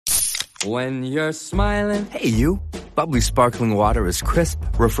When you're smiling. Hey, you. Bubbly sparkling water is crisp,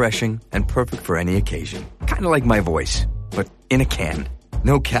 refreshing, and perfect for any occasion. Kind of like my voice, but in a can.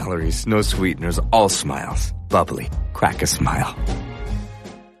 No calories, no sweeteners, all smiles. Bubbly. Crack a smile.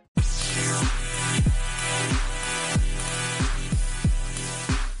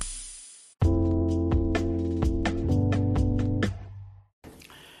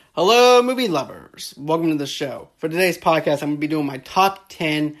 Hello, movie lovers. Welcome to the show. For today's podcast, I'm going to be doing my top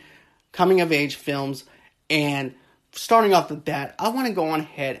 10 coming-of-age films. And starting off with that, I want to go on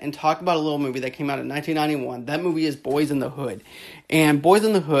ahead and talk about a little movie that came out in 1991. That movie is Boys in the Hood. And Boys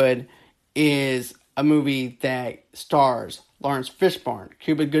in the Hood is a movie that stars Lawrence Fishburne,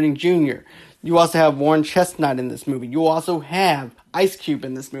 Cuba Gooding Jr. You also have Warren Chestnut in this movie. You also have Ice Cube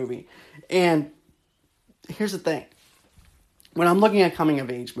in this movie. And here's the thing. When I'm looking at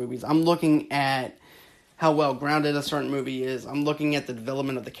coming-of-age movies, I'm looking at how well grounded a certain movie is. I'm looking at the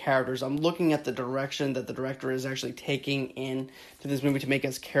development of the characters. I'm looking at the direction that the director is actually taking into this movie to make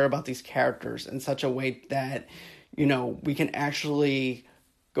us care about these characters in such a way that, you know, we can actually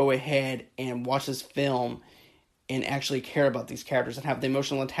go ahead and watch this film and actually care about these characters and have the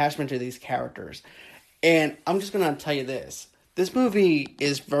emotional attachment to these characters. And I'm just going to tell you this. This movie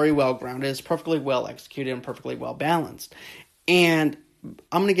is very well grounded. It's perfectly well executed and perfectly well balanced. And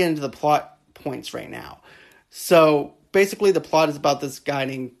I'm going to get into the plot points right now. So, basically the plot is about this guy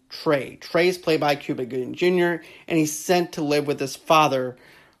named Trey. Trey is played by Cuba Gooding Jr., and he's sent to live with his father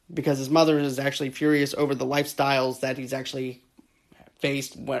because his mother is actually furious over the lifestyles that he's actually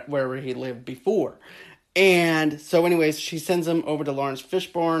faced wherever he lived before. And so anyways, she sends him over to Lawrence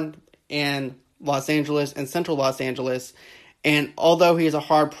Fishburne in Los Angeles, in central Los Angeles. And although he is a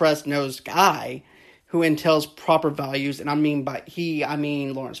hard-pressed nosed guy who entails proper values, and I mean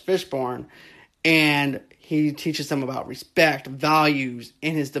Lawrence Fishburne, and he teaches them about respect, values,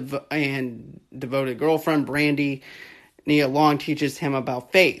 and his devoted girlfriend, Brandy. Nia Long teaches him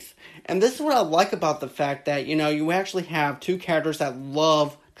about faith. And this is what I like about the fact that, you know, you actually have two characters that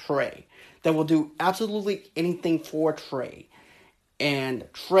love Trey, that will do absolutely anything for Trey.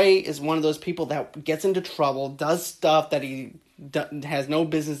 And Trey is one of those people that gets into trouble, does stuff that he has no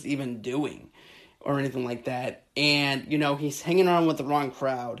business even doing, or anything like that. And, you know, he's hanging around with the wrong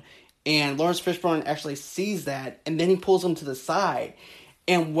crowd. And Lawrence Fishburne actually sees that, and then he pulls him to the side.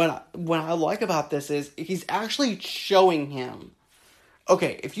 And what I like about this is he's actually showing him,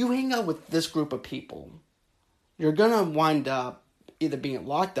 okay, if you hang out with this group of people, you're going to wind up either being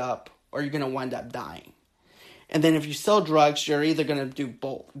locked up or you're going to wind up dying. And then if you sell drugs, you're either going to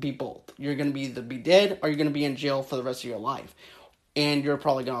be both. You're going to either be dead or you're going to be in jail for the rest of your life. And you're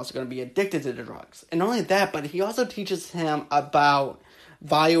probably also going to be addicted to the drugs. And not only that, but he also teaches him about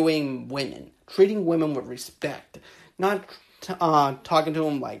valuing women, treating women with respect, not talking to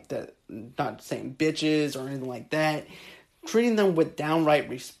them like that, not saying bitches or anything like that, treating them with downright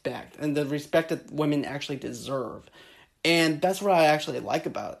respect and the respect that women actually deserve. And that's what I actually like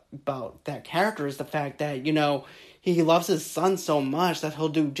about that character is the fact that, you know, he loves his son so much that he'll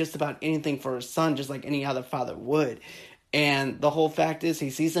do just about anything for his son, just like any other father would. And the whole fact is, he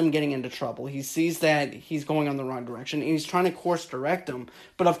sees him getting into trouble. He sees that he's going on the wrong direction, and he's trying to course direct him.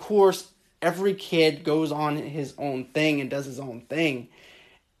 But of course, every kid goes on his own thing and does his own thing.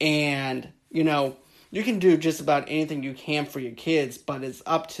 And, you know, you can do just about anything you can for your kids, but it's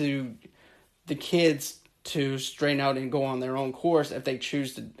up to the kids to straighten out and go on their own course if they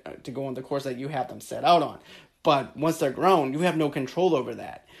choose to go on the course that you have them set out on. But once they're grown, you have no control over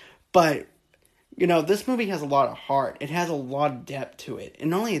that. But you know, this movie has a lot of heart. It has a lot of depth to it. And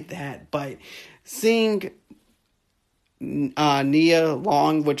not only that, but seeing Nia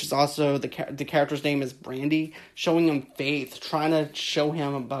Long, which is also the character's name is Brandy, showing him faith, trying to show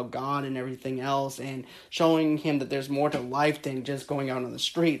him about God and everything else, and showing him that there's more to life than just going out on the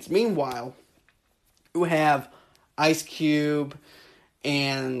streets. Meanwhile, you have Ice Cube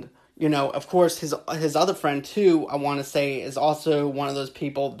and, you know, of course, his other friend, too, I want to say, is also one of those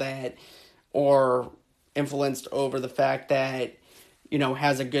people that or influenced over the fact that, you know,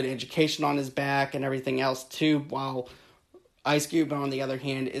 has a good education on his back and everything else too, while Ice Cube, on the other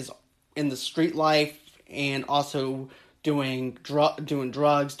hand, is in the street life and also doing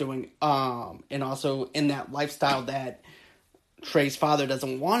drugs, and also in that lifestyle that Trey's father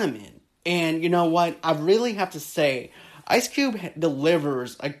doesn't want him in. And you know what? I really have to say, Ice Cube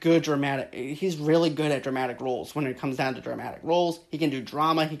delivers a good he's really good at dramatic roles. When it comes down to dramatic roles, he can do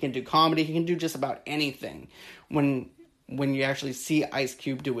drama, he can do comedy, he can do just about anything when you actually see Ice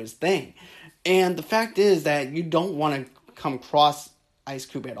Cube do his thing. And the fact is that you don't want to come across Ice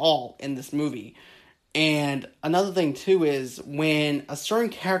Cube at all in this movie. And another thing, too, is when a certain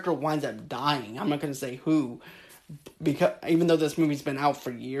character winds up dying, I'm not going to say who, because even though this movie's been out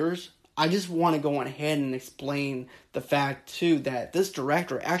for years, I just want to go on ahead and explain the fact, too, that this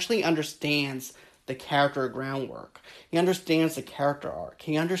director actually understands the character groundwork. He understands the character arc.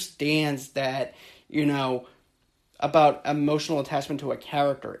 He understands that, about emotional attachment to a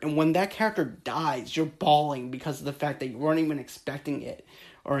character. And when that character dies, you're bawling because of the fact that you weren't even expecting it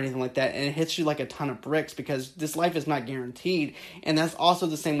or anything like that. And it hits you like a ton of bricks because this life is not guaranteed. And that's also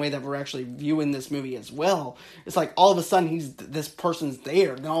the same way that we're actually viewing this movie as well. It's like all of a sudden this person's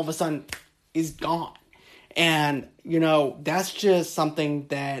there. Then all of a sudden he's gone. And, that's just something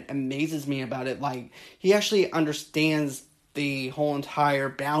that amazes me about it. Like, he actually understands the whole entire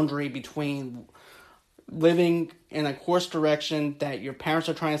boundary between living in a course direction that your parents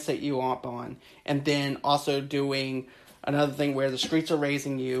are trying to set you up on, and then also doing another thing where the streets are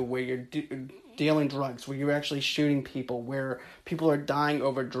raising you, where you're dealing drugs, where you're actually shooting people, where people are dying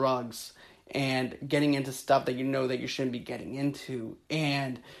over drugs and getting into stuff that that you shouldn't be getting into.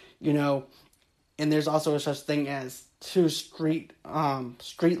 And, and there's also such thing as street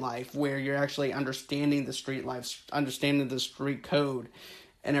life, where you're actually understanding the street life, understanding the street code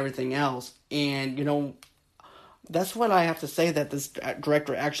and everything else. And, that's what I have to say that this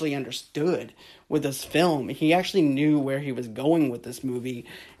director actually understood with this film. He actually knew where he was going with this movie.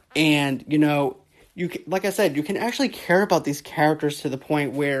 And, like I said, you can actually care about these characters to the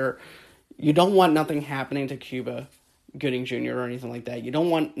point where you don't want nothing happening to Cuba Gooding Jr. or anything like that. You don't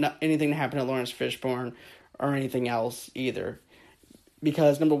want anything to happen to Lawrence Fishburne or anything else either.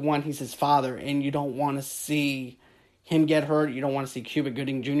 Because, number one, he's his father, and you don't want to see him get hurt. You don't want to see Cuba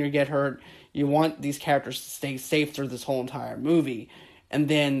Gooding Jr. get hurt. You want these characters to stay safe through this whole entire movie. And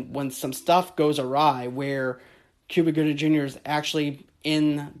then when some stuff goes awry, where Cuba Gooding Jr. is actually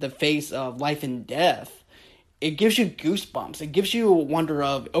in the face of life and death, it gives you goosebumps. It gives you a wonder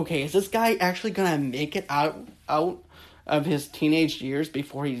of, okay, is this guy actually going to make it out of his teenage years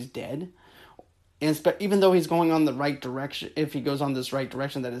before he's dead? And even though he's going on the right direction, if he goes on this right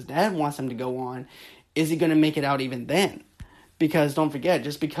direction that his dad wants him to go on, is he going to make it out even then? Because don't forget,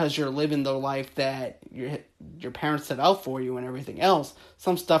 just because you're living the life that your parents set out for you and everything else,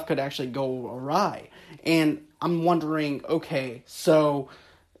 some stuff could actually go awry. And I'm wondering, okay, so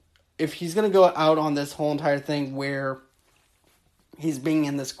if he's going to go out on this whole entire thing where he's being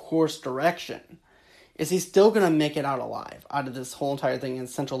in this course direction, is he still going to make it out alive out of this whole entire thing in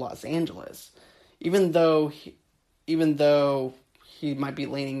central Los Angeles? Even though he might be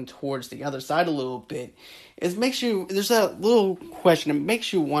leaning towards the other side a little bit, there's a little question. It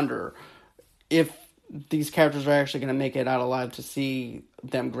makes you wonder if these characters are actually going to make it out alive to see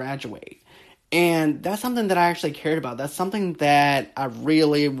them graduate. And that's something that I actually cared about. That's something that I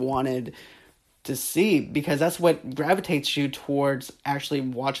really wanted to see, because that's what gravitates you towards actually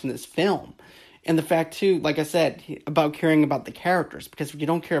watching this film. And the fact, too, like I said, about caring about the characters. Because if you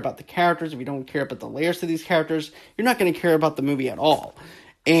don't care about the characters, if you don't care about the layers to these characters, you're not going to care about the movie at all.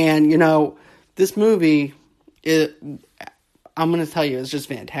 And, this movie, I'm going to tell you, it's just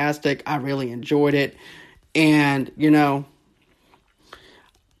fantastic. I really enjoyed it. And,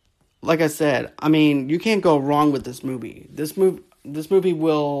 like I said, you can't go wrong with this movie. This movie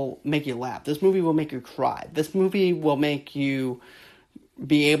will make you laugh. This movie will make you cry. This movie will make you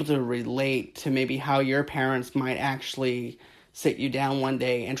be able to relate to maybe how your parents might actually sit you down one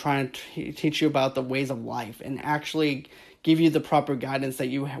day and try and teach you about the ways of life and actually give you the proper guidance that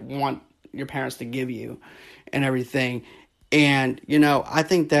you want your parents to give you and everything. And, I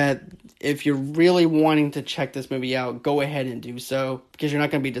think that if you're really wanting to check this movie out, go ahead and do so, because you're not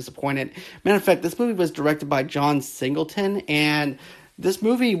going to be disappointed. Matter of fact, this movie was directed by John Singleton, and this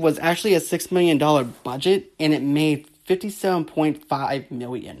movie was actually a $6 million budget, and it made $57.5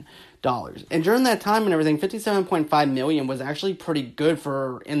 million. And during that time and everything, $57.5 million was actually pretty good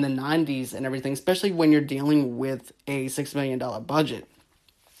for in the 90s and everything, especially when you're dealing with a $6 million budget.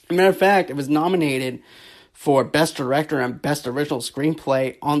 As a matter of fact, it was nominated for Best Director and Best Original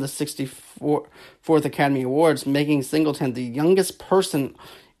Screenplay on the 64th Academy Awards, making Singleton the youngest person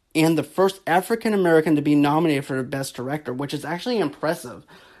and the first African American to be nominated for Best Director, which is actually impressive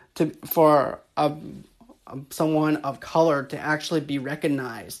for someone of color to actually be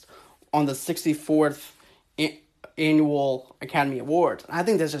recognized on the 64th Annual Academy Awards. I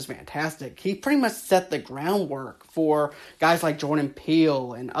think that's just fantastic. He pretty much set the groundwork for guys like Jordan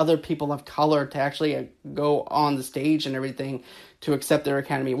Peele and other people of color to actually go on the stage and everything to accept their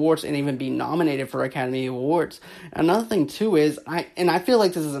Academy Awards and even be nominated for Academy Awards. Another thing too is, I feel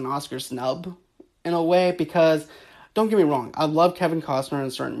like this is an Oscar snub in a way, because don't get me wrong, I love Kevin Costner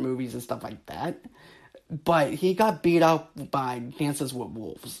in certain movies and stuff like that. but he got beat out by Dances with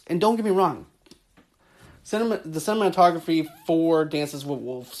Wolves. And don't get me wrong, the cinematography for Dances with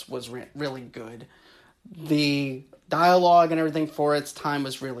Wolves was really good. The dialogue and everything for its time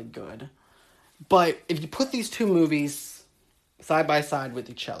was really good. But if you put these two movies side by side with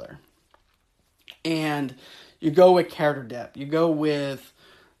each other, and you go with character depth, you go with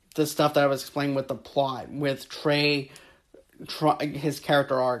the stuff that I was explaining with the plot, with Trey, his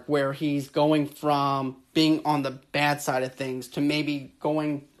character arc, where he's going from being on the bad side of things to maybe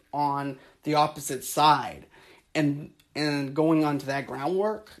going on the opposite side, and going onto that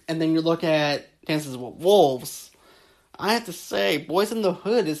groundwork, and then you look at Dances with Wolves, I have to say, Boys in the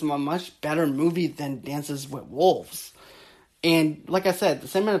Hood is a much better movie than Dances with Wolves. And like I said, the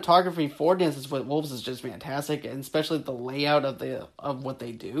cinematography for Dances with Wolves is just fantastic, and especially the layout of what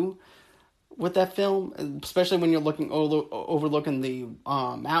they do with that film, especially when you're overlooking the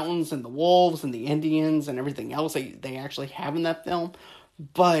mountains and the wolves and the Indians and everything else they actually have in that film.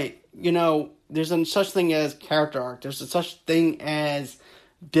 But, there's a such thing as character arc. There's a such thing as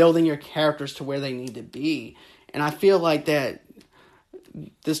building your characters to where they need to be. And I feel like that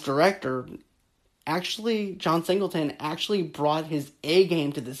this director, actually, John Singleton, actually brought his A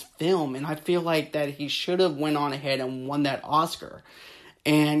game to this film. And I feel like that he should have went on ahead and won that Oscar.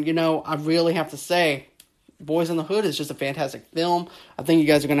 And, I really have to say, Boys in the Hood is just a fantastic film. I think you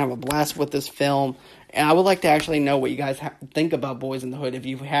guys are going to have a blast with this film. And I would like to actually know what you guys think about Boys in the Hood if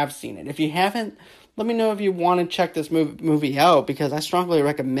you have seen it. If you haven't, let me know if you want to check this movie out, because I strongly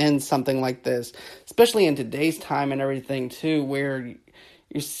recommend something like this, especially in today's time and everything, too, where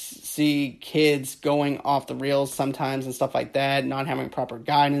you see kids going off the rails sometimes and stuff like that, not having proper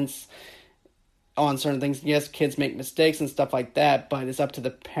guidance on certain things. Yes, kids make mistakes and stuff like that, but it's up to the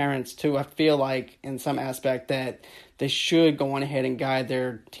parents too. I feel like in some aspect that they should go on ahead and guide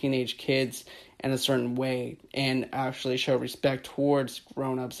their teenage kids in a certain way and actually show respect towards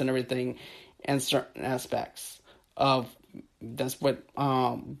grown-ups and everything in certain aspects of that's what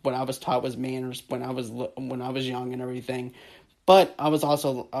I was taught was manners when I was young and everything. But I was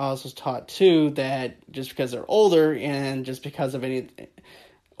also taught too that just because they're older and just because of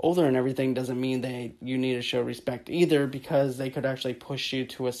older and everything doesn't mean that you need to show respect either, because they could actually push you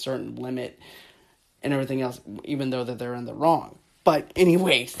to a certain limit and everything else, even though that they're in the wrong. But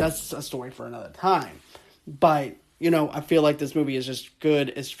anyways, that's a story for another time. But, I feel like this movie is just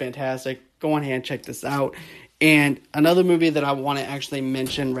good. It's fantastic. Go on ahead and check this out. And another movie that I want to actually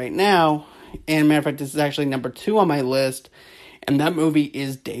mention right now, and matter of fact, this is actually number 2 on my list, and that movie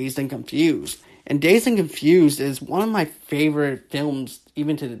is Dazed and Confused. And Dazed and Confused is one of my favorite films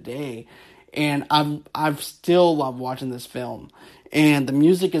even to today, and I've still loved watching this film. And the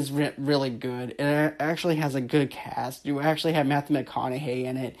music is really good. It actually has a good cast. You actually have Matthew McConaughey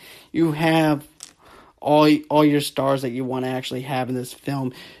in it. You have all your stars that you want to actually have in this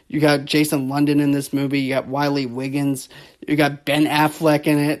film. You got Jason London in this movie. You got Wiley Wiggins. You got Ben Affleck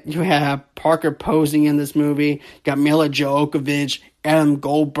in it. You have Parker Posey in this movie. You got Mila Jovovich, Adam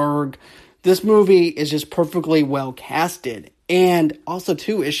Goldberg. This movie is just perfectly well casted. And also,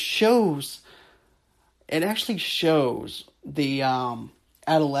 too, it actually shows the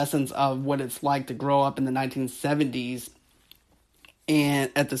adolescence of what it's like to grow up in the 1970s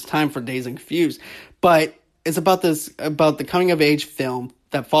and at this time for Dazed and Confused. But it's about the coming-of-age film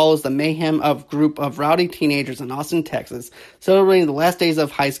that follows the mayhem of a group of rowdy teenagers in Austin, Texas, celebrating the last days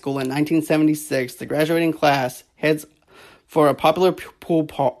of high school in 1976. The graduating class heads for a popular pool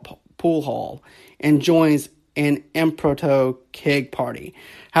hall and joins an impromptu keg party.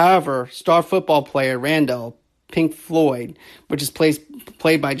 However, star football player Randall Pink Floyd, which is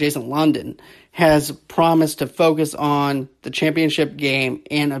played by Jason London, has promised to focus on the championship game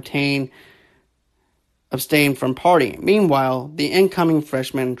and abstain from partying. Meanwhile, the incoming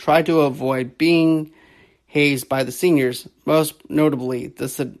freshmen try to avoid being hazed by the seniors, most notably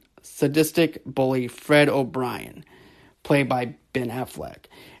the sadistic bully Fred O'Brien, played by Ben Affleck.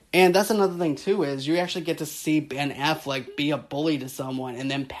 And that's another thing, too, is you actually get to see Ben Affleck be a bully to someone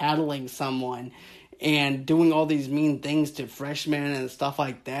and then paddling someone and doing all these mean things to freshmen and stuff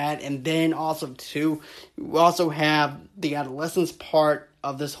like that. And then also, too, you also have the adolescence part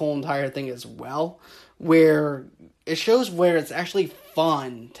of this whole entire thing as well, where it shows where it's actually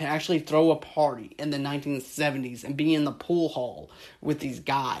fun to actually throw a party in the 1970s and be in the pool hall with these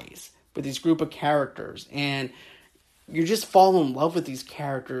guys, with these group of characters. And you just fall in love with these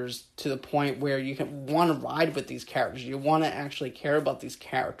characters to the point where you can want to ride with these characters. You want to actually care about these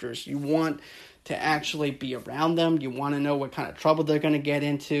characters. You want to actually be around them. You want to know what kind of trouble they're going to get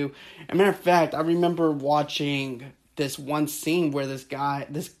into. As a matter of fact, I remember watching this one scene where this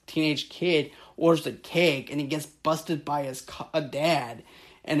teenage kid orders the cake, and he gets busted by his dad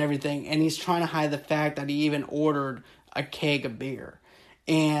and everything, and he's trying to hide the fact that he even ordered a keg of beer.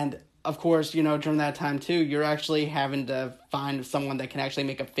 And of course, you know, during that time too, you're actually having to find someone that can actually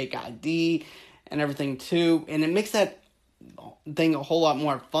make a fake ID and everything too, and it makes that thing a whole lot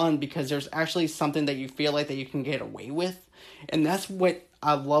more fun because there's actually something that you feel like that you can get away with. And that's what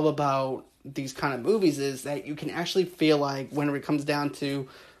I love about these kind of movies, is that you can actually feel like when it comes down to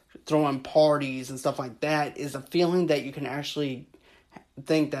throwing parties and stuff like that, is a feeling that you can actually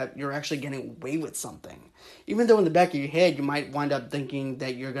think that you're actually getting away with something. Even though in the back of your head you might wind up thinking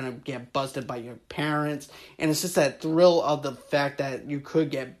that you're going to get busted by your parents, and it's just that thrill of the fact that you could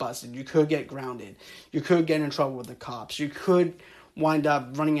get busted, you could get grounded, you could get in trouble with the cops, you could wind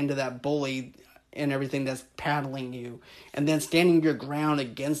up running into that bully and everything that's paddling you, and then standing your ground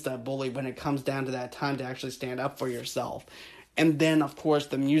against that bully when it comes down to that time to actually stand up for yourself. And then, of course,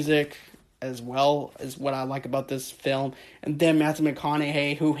 the music as well is what I like about this film. And then Matthew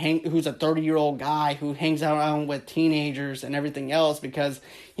McConaughey, who's a 30-year-old guy who hangs out with teenagers and everything else because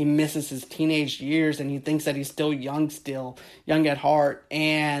he misses his teenage years and he thinks that he's still young at heart.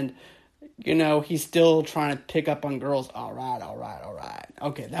 And, you know, he's still trying to pick up on girls. All right.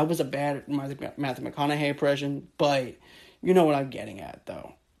 Okay, that was a bad Matthew McConaughey impression, but you know what I'm getting at,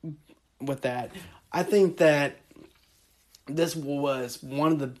 though, with that. I think that this was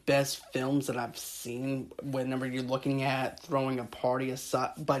one of the best films that I've seen whenever you're looking at throwing a party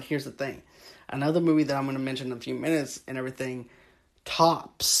aside. But here's the thing. Another movie that I'm going to mention in a few minutes and everything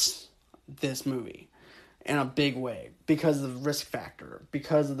tops this movie in a big way because of the risk factor,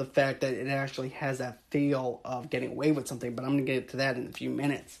 because of the fact that it actually has that feel of getting away with something. But I'm going to get to that in a few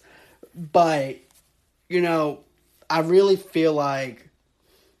minutes. But, you know, I really feel like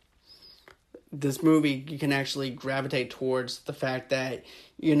this movie, you can actually gravitate towards the fact that,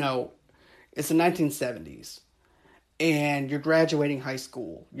 you know, it's the 1970s and you're graduating high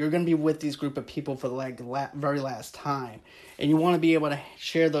school. You're going to be with these group of people for the very last time. And you want to be able to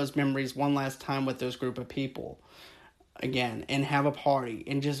share those memories one last time with those group of people again and have a party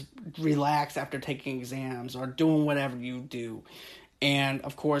and just relax after taking exams or doing whatever you do. And,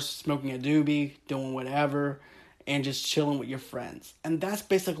 of course, smoking a doobie, doing whatever, and just chilling with your friends. And that's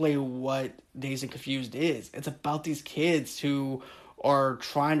basically what Dazed and Confused is. It's about these kids who are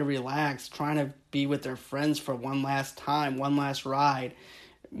trying to relax, trying to be with their friends for one last time, one last ride,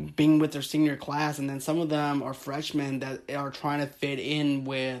 being with their senior class. And then some of them are freshmen that are trying to fit in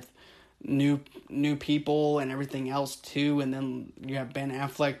with new people and everything else too. And then you have Ben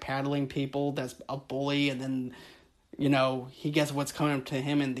Affleck paddling people that's a bully, and then, you know, he gets what's coming to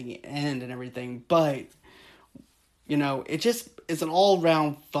him in the end and everything. But, you know, it's an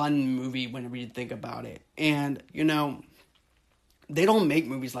all-around fun movie whenever you think about it. And, you know, they don't make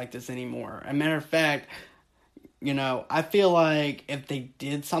movies like this anymore. As a matter of fact, you know, I feel like if they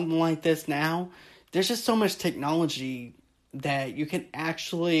did something like this now, there's just so much technology that you can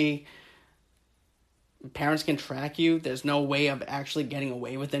actually, parents can track you. There's no way of actually getting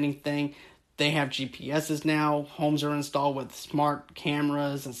away with anything. They have GPSs now. Homes are installed with smart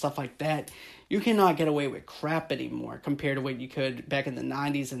cameras and stuff like that. You cannot get away with crap anymore compared to what you could back in the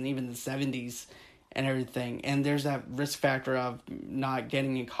 90s and even the 70s and everything. And there's that risk factor of not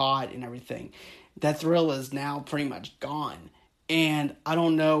getting caught and everything. That thrill is now pretty much gone. And I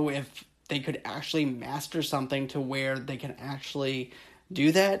don't know if they could actually master something to where they can actually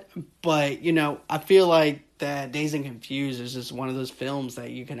do that. But, you know, I feel like that Dazed and Confused is just one of those films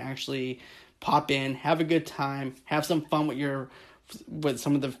that you can actually pop in, have a good time, have some fun with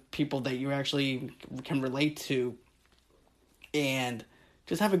some of the people that you actually can relate to, and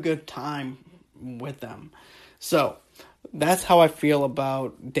just have a good time with them. So that's how I feel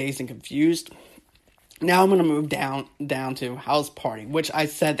about Dazed and Confused. Now I'm going to move down to House Party, which I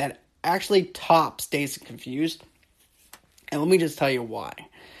said that actually tops Dazed and Confused. And let me just tell you why.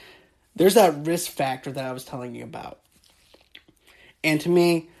 There's that risk factor that I was telling you about. And to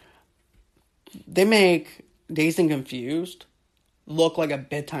me, they make Dazed and Confused look like a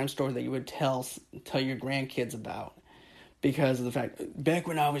bedtime story that you would tell your grandkids about. Because of the fact, back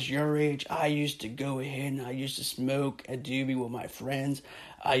when I was your age, I used to go ahead and I used to smoke a doobie with my friends.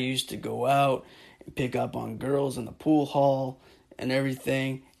 I used to go out and pick up on girls in the pool hall and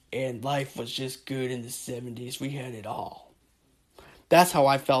everything. And life was just good in the 70s. We had it all. That's how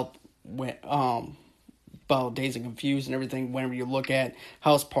I felt when, about Dazed and Confused and everything whenever you look at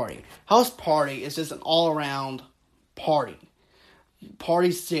House Party. House Party is just an all-around party.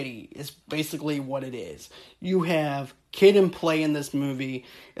 Party City is basically what it is. You have Kid and Play in this movie.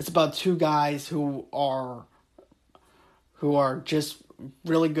 It's about two guys who are just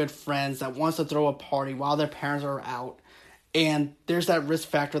really good friends that wants to throw a party while their parents are out. And there's that risk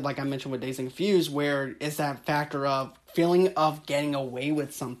factor, like I mentioned with Dazed and Confused, where it's that factor of feeling of getting away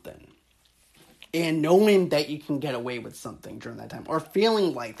with something. And knowing that you can get away with something during that time. Or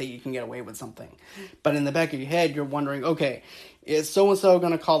feeling like that you can get away with something. But in the back of your head, you're wondering, okay, is so-and-so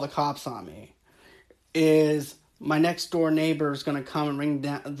going to call the cops on me? Is my next door neighbor is going to come and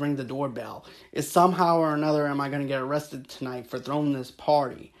ring the doorbell? Is somehow or another am I going to get arrested tonight for throwing this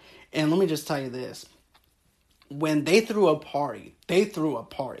party? And let me just tell you this. When they threw a party.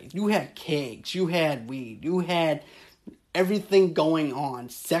 You had kegs, you had weed, you had everything going on.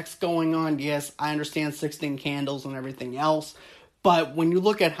 Sex going on, yes, I understand 16 candles and everything else. But when you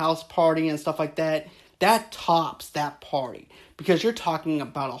look at house party and stuff like that, that tops that party. Because you're talking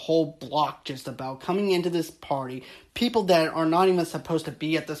about a whole block just about coming into this party. People that are not even supposed to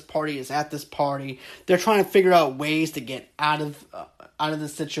be at this party is at this party. They're trying to figure out ways to get out of the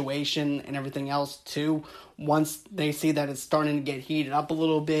situation and everything else too. Once they see that it's starting to get heated up a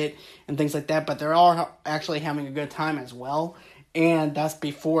little bit and things like that. But they're all actually having a good time as well. And that's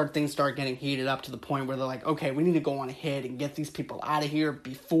before things start getting heated up to the point where they're like, okay, we need to go on ahead and get these people out of here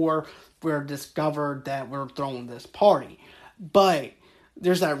before we're discovered that we're throwing this party. But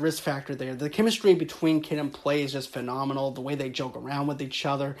there's that risk factor there. The chemistry between Kid and Play is just phenomenal. The way they joke around with each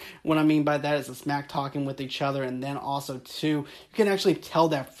other. What I mean by that is the smack talking with each other. And then also, too, you can actually tell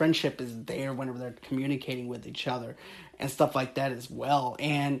that friendship is there whenever they're communicating with each other. And stuff like that as well.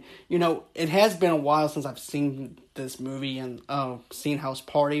 And, you know, it has been a while since I've seen this movie and seen House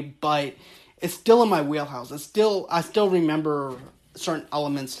Party. But it's still in my wheelhouse. I still remember certain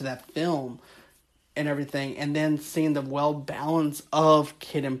elements to that film and everything, and then seeing the well balance of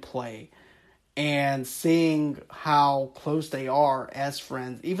Kid and Play and seeing how close they are as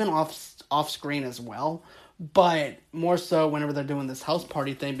friends, even off screen as well, but more so whenever they're doing this house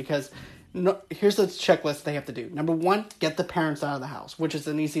party thing, because here's the checklist they have to do. Number 1, get the parents out of the house, which is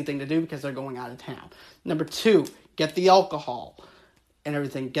an easy thing to do because they're going out of town. Number 2, get the alcohol and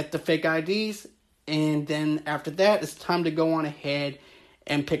everything, get the fake IDs, and then after that, it's time to go on ahead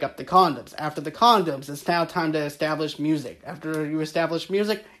and pick up the condoms. After the condoms, it's now time to establish music. After you establish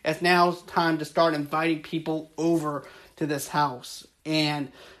music, it's now time to start inviting people over to this house.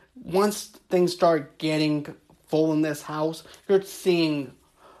 And once things start getting full in this house, you're seeing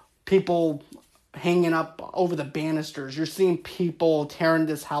people hanging up over the banisters. You're seeing people tearing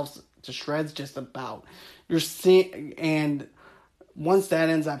this house to shreds just about. You're seeing, and once that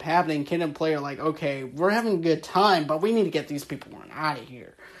ends up happening, Kid and Play are like, okay, we're having a good time, but we need to get these people out of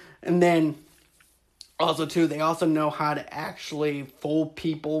here. And then, also, too, they also know how to actually fool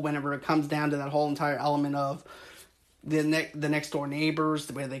people whenever it comes down to that whole entire element of the next door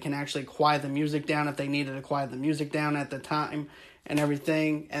neighbors, where they can actually quiet the music down if they needed to quiet the music down at the time and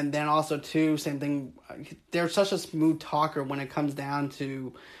everything. And then also, too, same thing, they're such a smooth talker when it comes down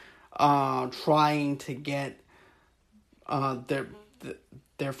to trying to get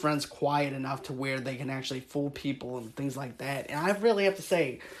their friends quiet enough to where they can actually fool people and things like that. And I really have to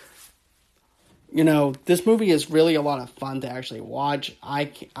say, you know, this movie is really a lot of fun to actually watch.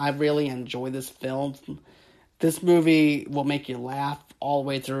 I really enjoy this film. This movie will make you laugh all the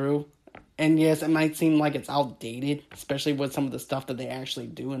way through. And yes, it might seem like it's outdated, especially with some of the stuff that they actually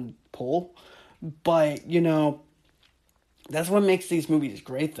do and pull. But, you know, that's what makes these movies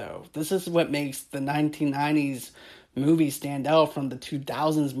great, though. This is what makes the 1990s movies stand out from the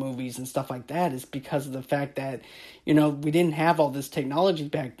 2000s movies and stuff like that, is because of the fact that, you know, we didn't have all this technology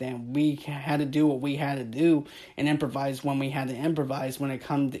back then. We had to do what we had to do and improvise when we had to improvise when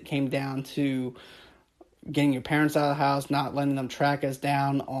it came down to getting your parents out of the house, not letting them track us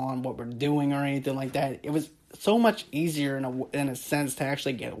down on what we're doing or anything like that. It was so much easier in a sense to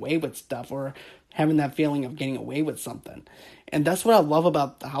actually get away with stuff, or having that feeling of getting away with something. And that's what I love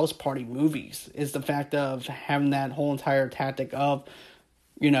about the house party movies, is the fact of having that whole entire tactic of,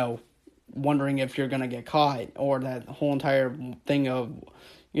 you know, wondering if you're going to get caught, or that whole entire thing of,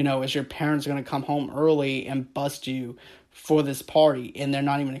 you know, is your parents going to come home early and bust you for this party and they're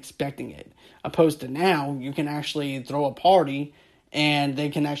not even expecting it. Opposed to now, you can actually throw a party and they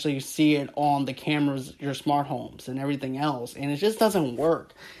can actually see it on the cameras, your smart homes, and everything else. And it just doesn't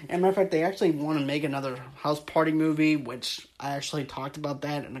work. And matter of fact, they actually want to make another house party movie, which I actually talked about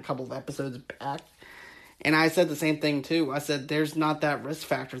that in a couple of episodes back. And I said the same thing, too. I said there's not that risk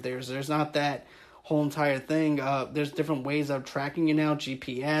factor there. There's not that whole entire thing. There's different ways of tracking you now,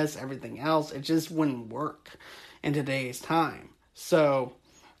 GPS, everything else. It just wouldn't work in today's time. So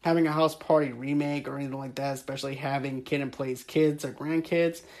having a house party remake or anything like that, especially having Kid and Play's kids or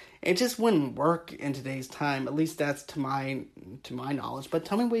grandkids, It just wouldn't work in today's time. At least that's to my knowledge. But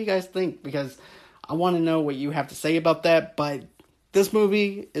tell me what you guys think, because I want to know what you have to say about that. But this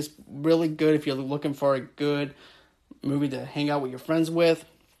movie is really good if you're looking for a good movie to hang out with your friends with.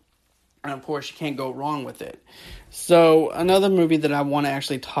 And of course, you can't go wrong with it. So, another movie that I want to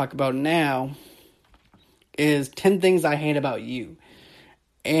actually talk about now is 10 Things I Hate About You.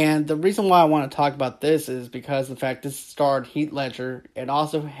 And the reason why I want to talk about this is because the fact this starred Heath Ledger. It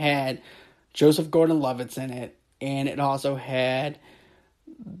also had Joseph Gordon-Levitt in it. And it also had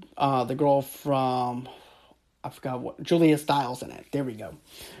the girl from, I forgot what, Julia Stiles in it. There we go.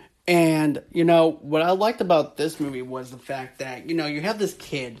 And, what I liked about this movie was the fact that, you have this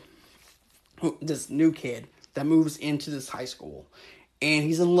kid, this new kid that moves into this high school, and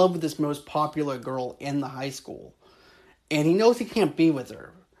he's in love with this most popular girl in the high school, and he knows he can't be with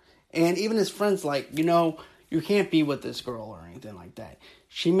her, and even his friends you can't be with this girl or anything like that.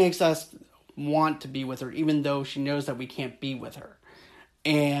 She makes us want to be with her, even though she knows that we can't be with her.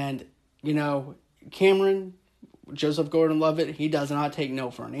 And Cameron, Joseph Gordon-Levitt, he does not take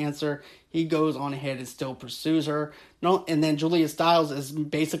no for an answer. He goes on ahead and still pursues her. No, and then Julia Stiles is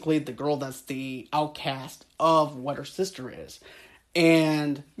basically the girl that's the outcast of what her sister is.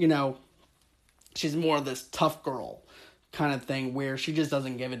 And, she's more of this tough girl kind of thing where she just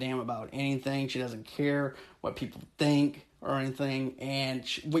doesn't give a damn about anything. She doesn't care what people think or anything. And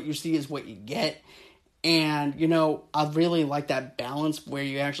what you see is what you get. And, I really like that balance where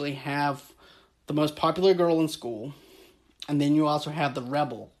you actually have the most popular girl in school, and then you also have the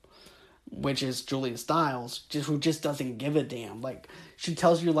rebel, which is Julia Stiles, who just doesn't give a damn. Like, she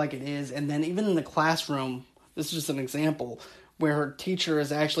tells you like it is, and then even in the classroom, this is just an example, where her teacher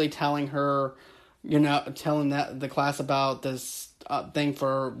is actually telling her, telling the class about this thing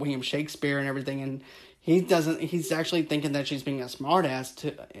for William Shakespeare and everything, and he's actually thinking that she's being a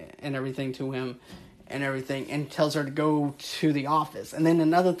smartass and everything to him, and everything, and tells her to go to the office. And then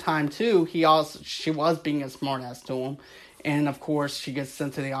another time too, she was being a smartass to him, and of course she gets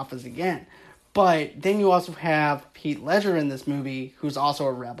sent to the office again. But then you also have Heath Ledger in this movie, who's also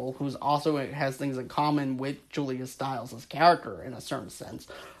a rebel, who's also has things in common with Julia Stiles' character in a certain sense,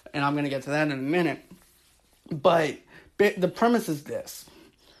 and I'm going to get to that in a minute. But the premise is this: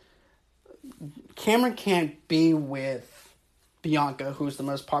 Cameron can't be with Bianca, who's the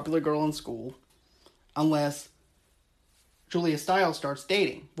most popular girl in school, unless Julia Stiles starts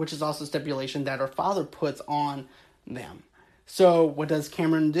dating, which is also a stipulation that her father puts on them. So what does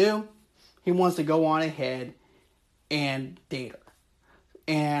Cameron do? He wants to go on ahead and date her.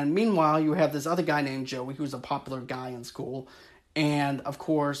 And meanwhile, you have this other guy named Joey, who's a popular guy in school. And of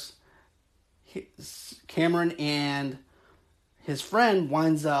course, Cameron and his friend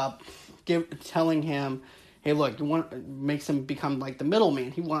winds up telling him, hey, look, makes him become like the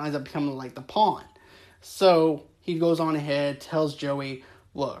middleman. He winds up becoming like the pawn. So he goes on ahead, tells Joey,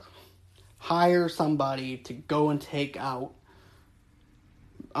 look, hire somebody to go and take out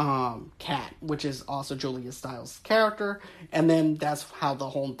Kat, which is also Julia Stiles' character. And then that's how the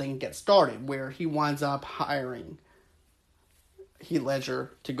whole thing gets started, where he winds up hiring Heath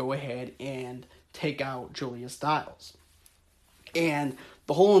Ledger to go ahead and take out Julia Stiles. And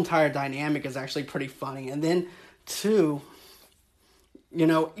the whole entire dynamic is actually pretty funny. And then, too,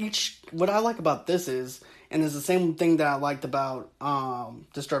 what I like about this is, and it's the same thing that I liked about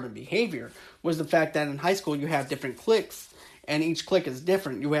Disturbing Behavior, was the fact that in high school you have different cliques, and each clique is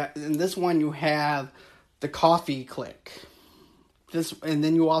different. In this one you have the coffee clique, and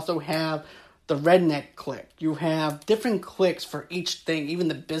then you also have the redneck clique. You have different cliques for each thing, even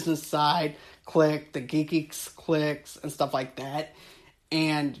the business side clique, the geeky cliques, and stuff like that.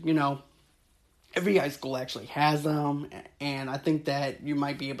 And every high school actually has them, and I think that you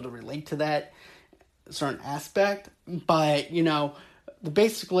might be able to relate to that certain aspect. But,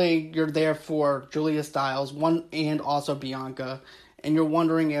 basically you're there for Julia Stiles, and also Bianca, and you're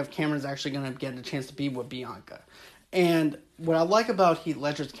wondering if Cameron's actually going to get a chance to be with Bianca. And what I like about Heath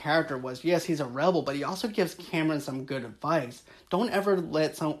Ledger's character was, yes, he's a rebel, but he also gives Cameron some good advice. Don't ever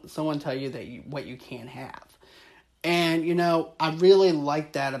let someone tell you what you can't have. And, I really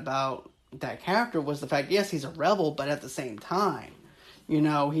like that about that character, was the fact, yes, he's a rebel, but at the same time,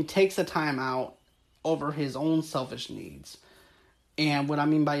 he takes the time out over his own selfish needs. And what I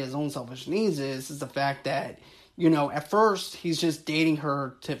mean by his own selfish needs is the fact that, at first he's just dating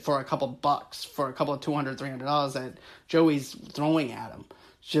her for a couple bucks, for a couple of $200, $300 that Joey's throwing at him,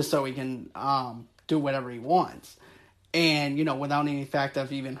 just so he can do whatever he wants. And, without any fact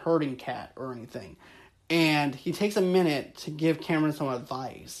of even hurting Kat or anything. And he takes a minute to give Cameron some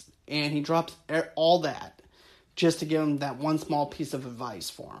advice. And he drops all that just to give him that one small piece of advice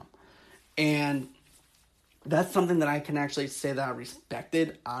for him. And that's something that I can actually say that I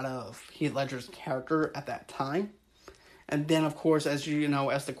respected out of Heath Ledger's character at that time. And then, of course, as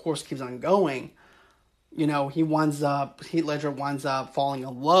the course keeps on going, Heath Ledger winds up falling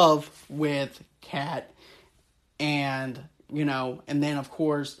in love with Kat, and then, of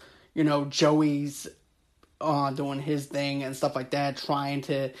course, Joey's doing his thing and stuff like that, trying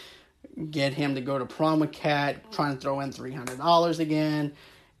to get him to go to prom with Kat, trying to throw in $300 again,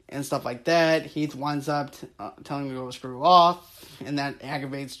 and stuff like that. Heath winds up telling him to go screw off, and that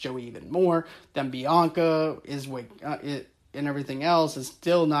aggravates Joey even more. Then Bianca is and everything else is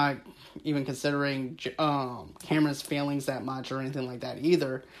still not even considering Cameron's feelings that much or anything like that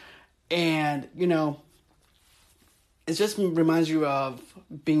either. And, it just reminds you of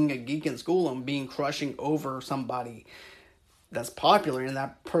being a geek in school and being crushing over somebody that's popular, and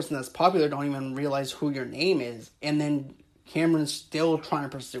that person that's popular don't even realize who your name is. And then Cameron's still trying to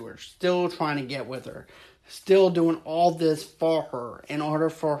pursue her, still trying to get with her, still doing all this for her in order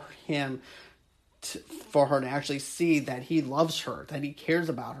for her to actually see that he loves her, that he cares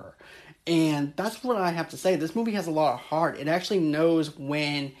about her. And that's what I have to say. This movie has a lot of heart. It actually knows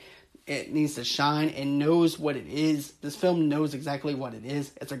when it needs to shine. It knows what it is. This film knows exactly what it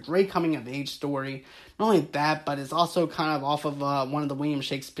is. It's a great coming-of-age story. Not only that, but it's also kind of off of one of the William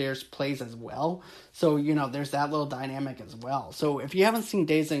Shakespeare's plays as well. So, there's that little dynamic as well. So, if you haven't seen not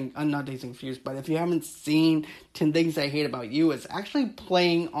Dazed and Confused, but if you haven't seen 10 Things I Hate About You, it's actually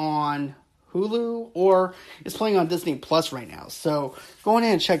playing on Hulu, or it's playing on Disney Plus right now. So go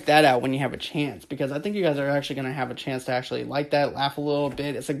ahead and check that out when you have a chance, because I think you guys are actually going to have a chance to actually like that, laugh a little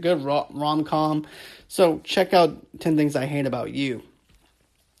bit. It's a good rom-com. So check out 10 Things I Hate About You.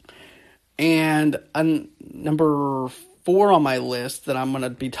 And number 4 on my list that I'm going to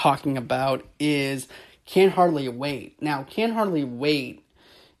be talking about is Can't Hardly Wait. Now, Can't Hardly Wait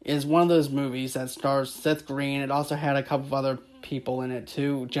is one of those movies that stars Seth Green. It also had a couple of other people in it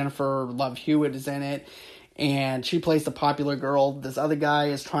too. Jennifer Love Hewitt is in it, and she plays the popular girl. This other guy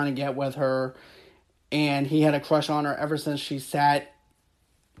is trying to get with her, and he had a crush on her ever since she sat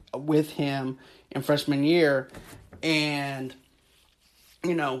with him in freshman year. And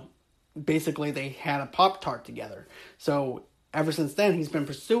basically they had a Pop-Tart together. So ever since then, he's been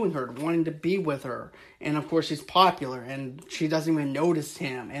pursuing her, wanting to be with her. And of course, she's popular, and she doesn't even notice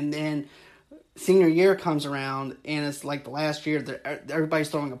him. And then senior year comes around, and it's like the last year, everybody's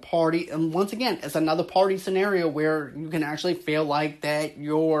throwing a party. And once again, it's another party scenario where you can actually feel like that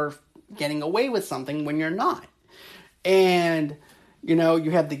you're getting away with something when you're not. And, you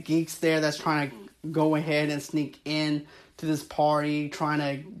have the geeks there that's trying to go ahead and sneak in to this party, trying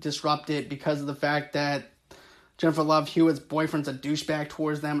to disrupt it because of the fact that Jennifer Love Hewitt's boyfriend's a douchebag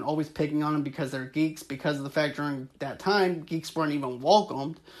towards them, and always picking on them because they're geeks, because of the fact during that time, geeks weren't even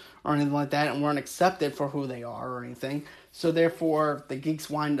welcomed or anything like that, and weren't accepted for who they are or anything. So therefore, the geeks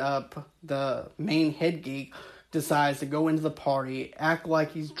the main head geek decides to go into the party, act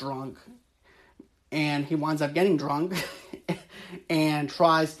like he's drunk, and he winds up getting drunk, and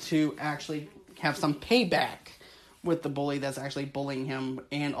tries to actually have some payback with the bully that's actually bullying him,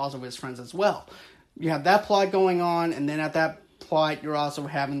 and also his friends as well. You have that plot going on, and then at that plot, you're also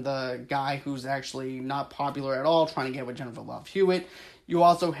having the guy who's actually not popular at all, trying to get with Jennifer Love Hewitt. You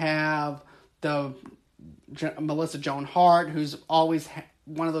also have the Melissa Joan Hart, who's always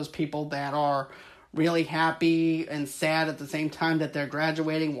one of those people that are really happy and sad at the same time that they're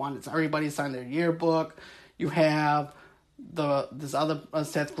graduating, wants everybody to sign their yearbook. You have this other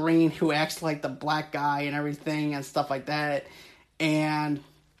Seth Green, who acts like the black guy and everything and stuff like that. And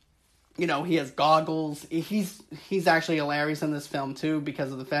he has goggles. He's actually hilarious in this film too,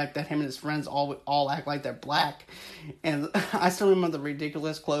 because of the fact that him and his friends all act like they're black. And I still remember the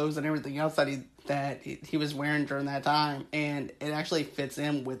ridiculous clothes and everything else that he was wearing during that time, and it actually fits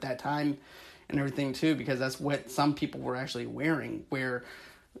in with that time and everything too, because that's what some people were actually wearing, where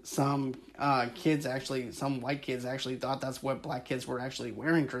some white kids actually thought that's what black kids were actually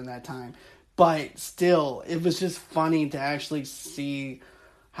wearing during that time. But still, it was just funny to actually see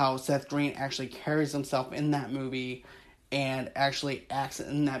how Seth Green actually carries himself in that movie and actually acts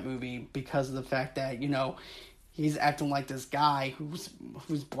in that movie, because of the fact that, he's acting like this guy who's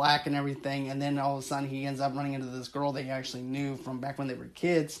black and everything, and then all of a sudden he ends up running into this girl that he actually knew from back when they were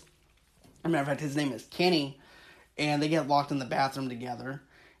kids. As a matter of fact, his name is Kenny, and they get locked in the bathroom together,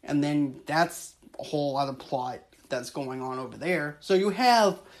 and then that's a whole other plot that's going on over there. So you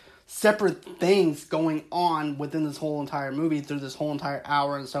have separate things going on within this whole entire movie through this whole entire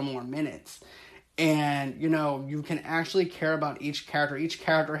hour and some more minutes. And, you can actually care about each character. Each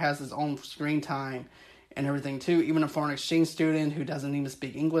character has his own screen time and everything too. Even a foreign exchange student who doesn't even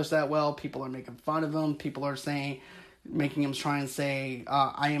speak English that well, people are making fun of him. People are making him try and say,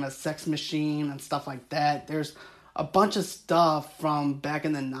 I am a sex machine and stuff like that. There's a bunch of stuff from back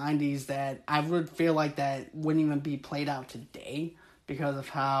in the 90s that I would feel like that wouldn't even be played out today because of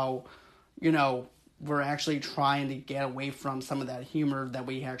how, we're actually trying to get away from some of that humor that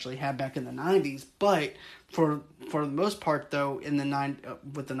we actually had back in the 90s. But for the most part, though, in the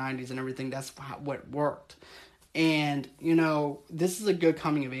with the 90s and everything, that's what worked. And, this is a good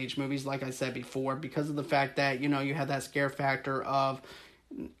coming-of-age movies, like I said before, because of the fact that, you have that scare factor of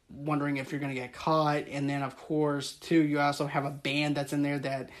wondering if you're going to get caught. And then, of course, too, you also have a band that's in there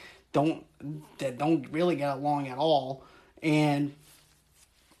that don't really get along at all. And,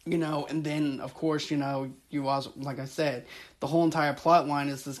 and then, of course, you also, like I said, the whole entire plot line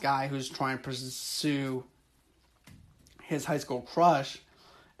is this guy who's trying to pursue his high school crush.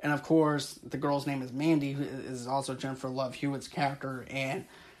 And, of course, the girl's name is Mandy, who is also Jennifer Love Hewitt's character. And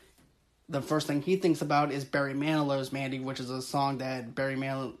the first thing he thinks about is Barry Manilow's Mandy, which is a song that Barry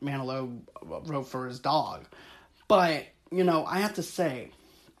Manilow wrote for his dog. But, I have to say,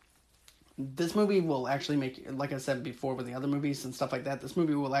 this movie will actually make you, like I said before with the other movies and stuff like that, this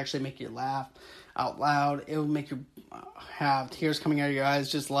movie will actually make you laugh out loud. It will make you have tears coming out of your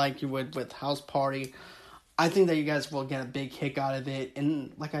eyes just like you would with House Party. I think that you guys will get a big kick out of it.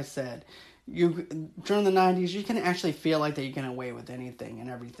 And like I said, during the 90s, you can actually feel like that you get away with anything and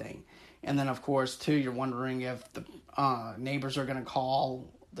everything. And then, of course, too, you're wondering if the neighbors are going to call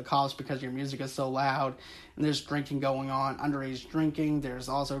the cops because your music is so loud. And there's drinking going on, underage drinking. There's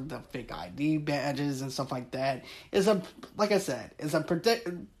also the fake ID badges and stuff like that. Like I said, it's a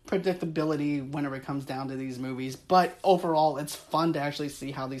predictability whenever it comes down to these movies. But overall, it's fun to actually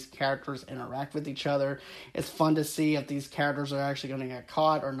see how these characters interact with each other. It's fun to see if these characters are actually going to get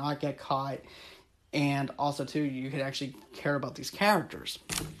caught or not get caught. And also, too, you could actually care about these characters.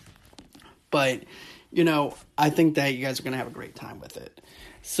 But, I think that you guys are going to have a great time with it.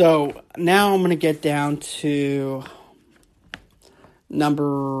 So, now I'm going to get down to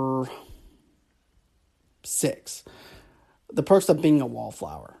number 6. The Perks of Being a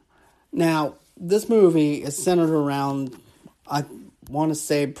Wallflower. Now, this movie is centered around, I want to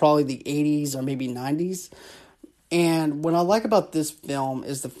say, probably the 80s or maybe 90s. And what I like about this film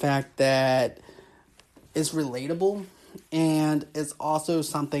is the fact that it's relatable. And it's also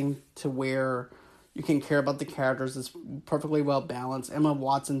something to where you can care about the characters. It's perfectly well balanced. Emma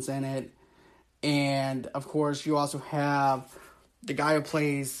Watson's in it. And, of course, you also have the guy who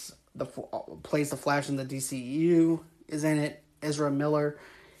plays the Flash in the DCEU is in it, Ezra Miller.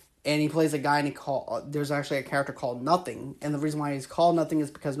 And he plays a guy, there's actually a character called Nothing. And the reason why he's called Nothing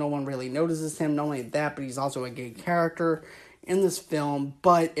is because no one really notices him. Not only that, but he's also a gay character in this film.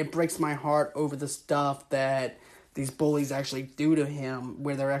 But it breaks my heart over the stuff that these bullies actually do to him,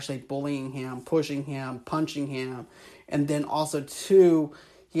 where they're actually bullying him, pushing him, punching him. And then also, too,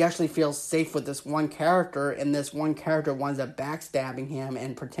 he actually feels safe with this one character, and this one character winds up backstabbing him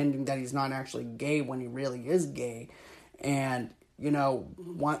and pretending that he's not actually gay when he really is gay. And,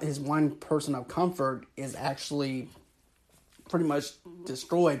 his one person of comfort is actually pretty much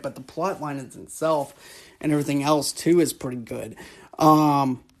destroyed, but the plot line itself and everything else, too, is pretty good. But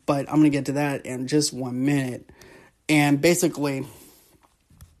I'm going to get to that in just 1 minute. And basically,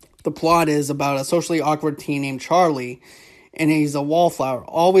 the plot is about a socially awkward teen named Charlie, and he's a wallflower,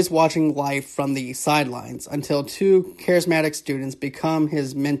 always watching life from the sidelines, until 2 charismatic students become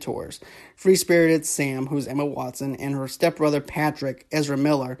his mentors. Free-spirited Sam, who's Emma Watson, and her stepbrother Patrick, Ezra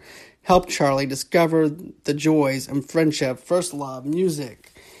Miller, help Charlie discover the joys of friendship, first love,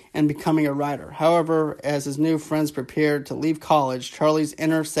 music, and becoming a writer. However, as his new friends prepare to leave college, Charlie's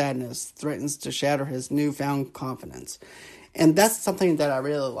inner sadness threatens to shatter his newfound confidence. And that's something that I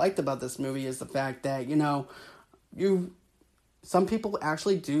really liked about this movie, is the fact that, some people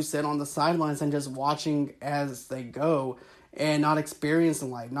actually do sit on the sidelines and just watching as they go and not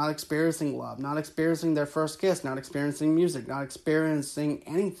experiencing life, not experiencing love, not experiencing their first kiss, not experiencing music, not experiencing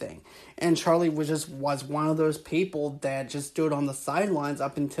anything. And Charlie was one of those people that just stood on the sidelines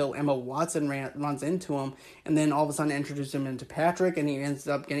up until Emma Watson runs into him, and then all of a sudden introduced him into Patrick, and he ends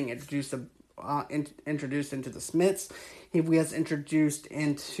up getting introduced into the Smiths. He was introduced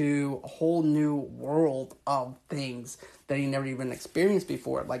into a whole new world of things that he never even experienced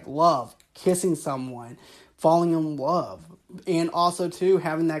before, like love, kissing someone, falling in love, and also, too,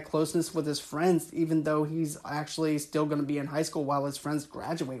 having that closeness with his friends, even though he's actually still going to be in high school while his friends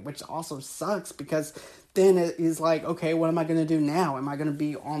graduate, which also sucks, because then it is like, okay, what am I going to do now? Am I going to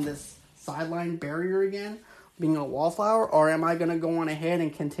be on this sideline barrier again, being a wallflower, or am I going to go on ahead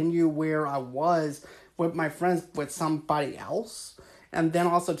and continue where I was with my friends with somebody else. And then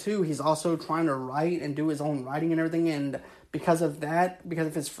also, too, he's also trying to write and do his own writing and everything. And because of that, because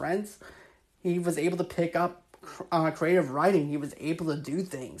of his friends, he was able to pick up creative writing. He was able to do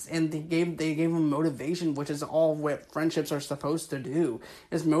things. And they gave him motivation, which is all what friendships are supposed to do,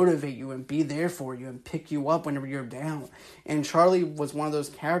 is motivate you and be there for you and pick you up whenever you're down. And Charlie was one of those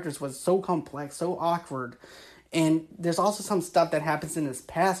characters, was so complex, so awkward. And there's also some stuff that happens in his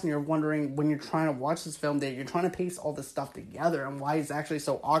past, and you're wondering, when you're trying to watch this film, that you're trying to piece all this stuff together, and why he's actually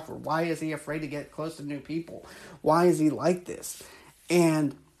so awkward. Why is he afraid to get close to new people? Why is he like this?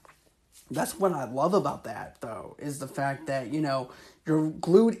 And that's what I love about that, though, is the fact that, you're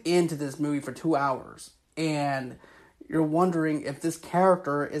glued into this movie for 2 hours, and you're wondering if this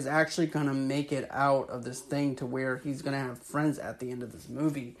character is actually going to make it out of this thing to where he's going to have friends at the end of this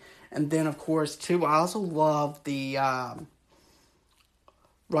movie. And then, of course, too, I also love the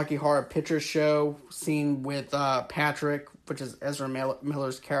Rocky Horror Picture Show scene with Patrick, which is Ezra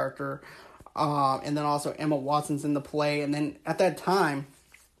Miller's character. And then also Emma Watson's in the play. And then at that time,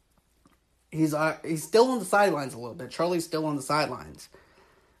 he's still on the sidelines a little bit. Charlie's still on the sidelines.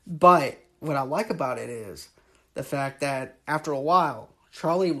 But what I like about it is the fact that after a while,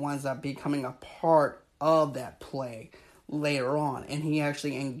 Charlie winds up becoming a part of that play later on, and he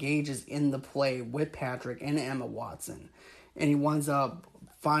actually engages in the play with Patrick and Emma Watson, and he winds up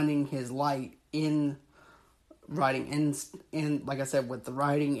finding his light in writing, in like I said, with the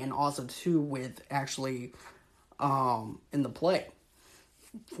writing, and also too with actually in the play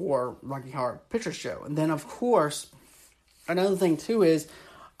for Rocky Horror Picture Show. And then, of course, another thing too is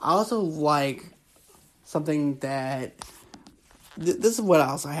I also like something that this is what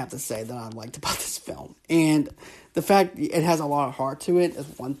else I have to say that I liked about this film. And the fact it has a lot of heart to it is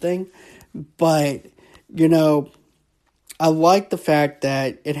one thing. But, I like the fact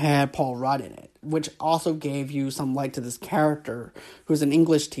that it had Paul Rudd in it, which also gave you some light to this character who's an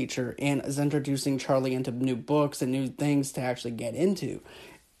English teacher and is introducing Charlie into new books and new things to actually get into.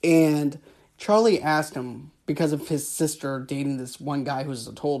 And Charlie asked him, because of his sister dating this one guy who's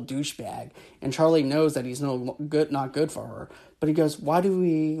a total douchebag, and Charlie knows that he's not good for her, but he goes, why do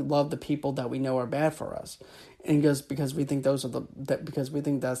we love the people that we know are bad for us? And he goes, because we think because we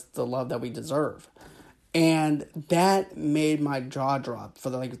think that's the love that we deserve. And that made my jaw drop for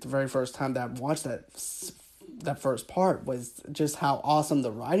the very first time that I watched that first part, was just how awesome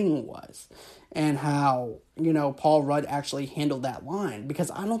the writing was, and how, Paul Rudd actually handled that line, because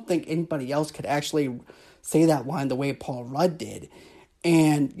I don't think anybody else could actually say that line the way Paul Rudd did.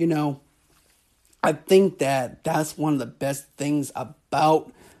 And, I think that that's one of the best things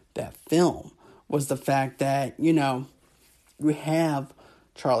about that film, was the fact that, we have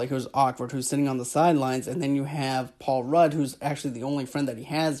Charlie, who's awkward, who's sitting on the sidelines, and then you have Paul Rudd, who's actually the only friend that he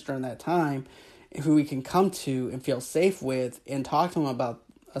has during that time, who he can come to and feel safe with and talk to him about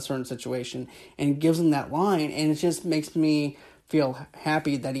a certain situation, and he gives him that line, and it just makes me feel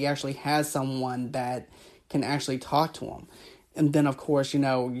happy that he actually has someone that can actually talk to him. And then, of course,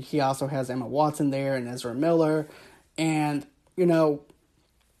 he also has Emma Watson there and Ezra Miller, and,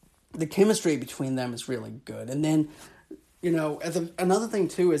 the chemistry between them is really good. And then, another thing,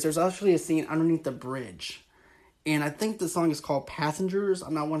 too, is there's actually a scene underneath the bridge, and I think the song is called Passengers.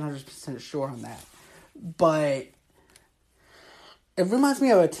 I'm not 100% sure on that, but it reminds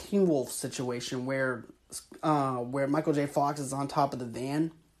me of a Teen Wolf situation where Michael J. Fox is on top of the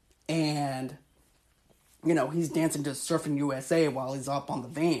van, and he's dancing to Surfing USA while he's up on the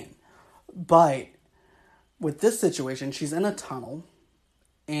van. But with this situation, she's in a tunnel,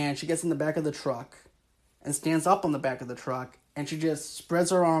 and she gets in the back of the truck and stands up on the back of the truck, and she just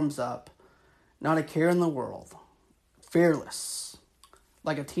spreads her arms up, not a care in the world, fearless,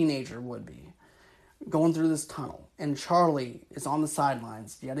 like a teenager would be, going through this tunnel. And Charlie is on the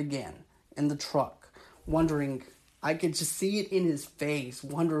sidelines yet again in the truck, wondering, I could just see it in his face,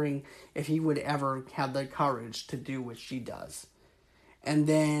 wondering if he would ever have the courage to do what she does. And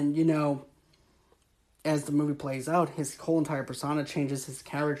then, as the movie plays out, his whole entire persona changes, his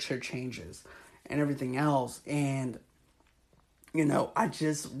character changes, and everything else. And, I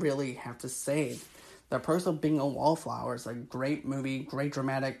just really have to say, The Perks of Being a Wallflower is a great movie, great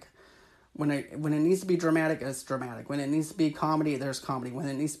dramatic. When it needs to be dramatic, it's dramatic. When it needs to be comedy, there's comedy. When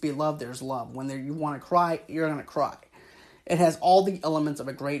it needs to be love, there's love. When you want to cry, you're going to cry. It has all the elements of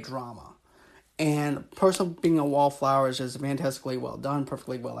a great drama. And Perks of Being a Wallflower is just fantastically well done,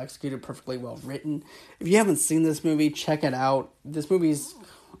 perfectly well executed, perfectly well written. If you haven't seen this movie, check it out. This movie's,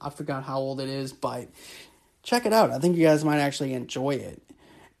 I forgot how old it is, but check it out. I think you guys might actually enjoy it.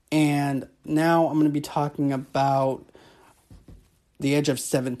 And now I'm going to be talking about The Edge of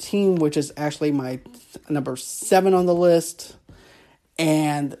 17, which is actually my number 7 on the list.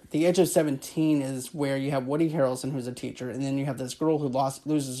 And The Edge of 17 is where you have Woody Harrelson, who's a teacher, and then you have this girl who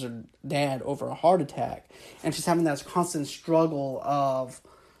loses her dad over a heart attack. And she's having that constant struggle of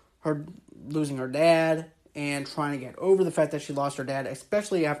her losing her dad and trying to get over the fact that she lost her dad,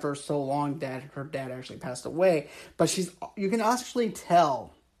 especially after so long that her dad actually passed away. But you can actually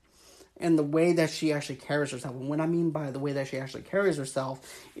tell in the way that she actually carries herself. And what I mean by the way that she actually carries herself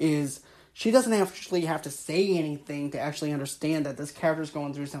is she doesn't actually have to say anything to actually understand that this character is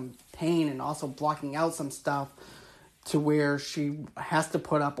going through some pain and also blocking out some stuff to where she has to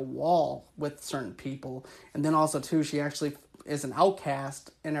put up a wall with certain people. And then also, too, she actually is an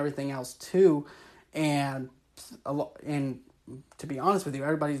outcast and everything else, too. And to be honest with you,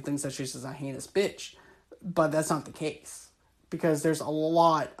 everybody thinks that she's just a heinous bitch. But that's not the case. Because there's a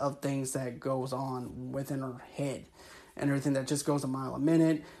lot of things that goes on within her head. And everything that just goes a mile a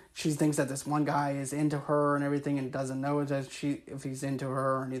minute. She thinks that this one guy is into her and everything and doesn't know that if he's into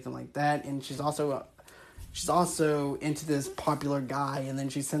her or anything like that. And she's also into this popular guy. And then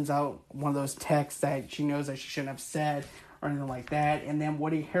she sends out one of those texts that she knows that she shouldn't have said or anything like that. And then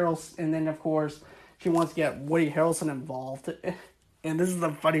Woody Harrelson, and then of course she wants to get Woody Harrelson involved. And this is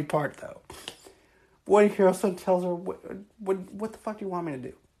the funny part though. Woody Harrelson tells her, what the fuck do you want me to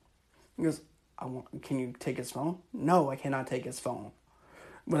do? He goes, can you take his phone? No, I cannot take his phone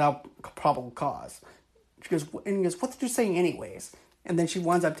without probable cause. She goes, and he goes, what did you say anyways? And then she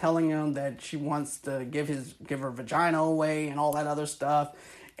winds up telling him that she wants to give her vagina away and all that other stuff.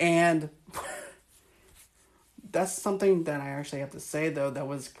 And that's something that I actually have to say, though, that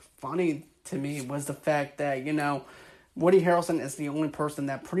was funny to me, was the fact that, Woody Harrelson is the only person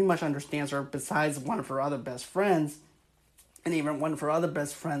that pretty much understands her besides one of her other best friends. And even one of her other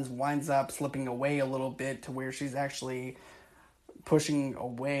best friends winds up slipping away a little bit to where she's actually pushing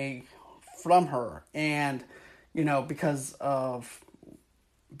away from her. And, because of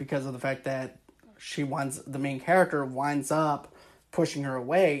the fact that the main character winds up pushing her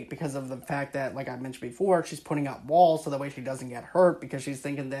away because of the fact that, like I mentioned before, she's putting up walls so that way she doesn't get hurt because she's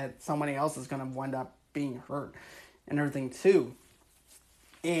thinking that somebody else is going to wind up being hurt and everything too.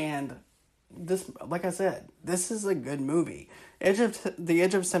 And this, like I said, this is a good movie. The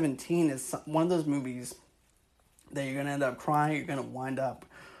Edge of 17 is one of those movies that you're going to end up crying, you're going to wind up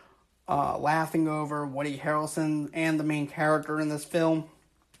laughing over. Woody Harrelson and the main character in this film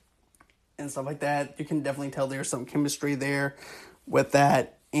and stuff like that. You can definitely tell there's some chemistry there with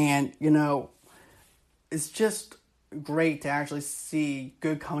that. And, it's just great to actually see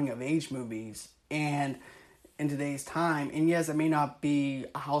good coming-of-age movies and in today's time. And yes, it may not be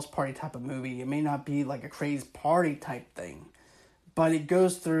a house party type of movie. It may not be like a crazy party type thing. But it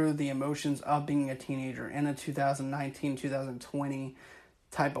goes through the emotions of being a teenager in a 2019, 2020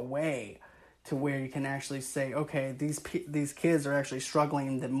 type of way to where you can actually say, okay, these kids are actually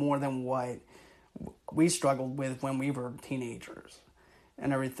struggling more than what we struggled with when we were teenagers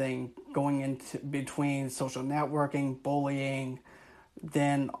and everything, going into between social networking, bullying.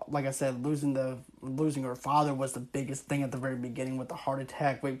 Then, like I said, losing her father was the biggest thing at the very beginning with the heart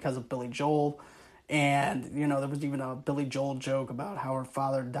attack because of Billy Joel. And, there was even a Billy Joel joke about how her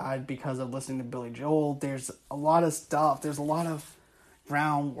father died because of listening to Billy Joel. There's a lot of stuff. There's a lot of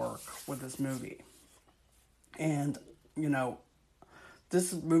groundwork with this movie. And,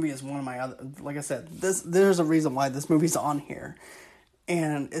 this movie is one of my other, like I said, there's a reason why this movie's on here.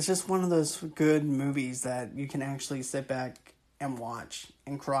 And it's just one of those good movies that you can actually sit back and watch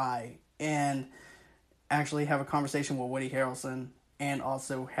and cry and actually have a conversation with Woody Harrelson and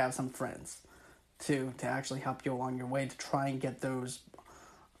also have some friends to actually help you along your way to try and get those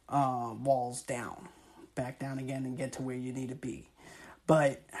walls back down again and get to where you need to be.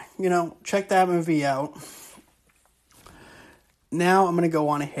 But, check that movie out. Now I'm going to go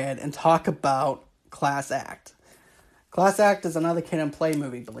on ahead and talk about Class Act. Class Act is another Kid and Play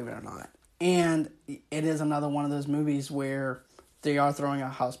movie, believe it or not. And it is another one of those movies where they are throwing a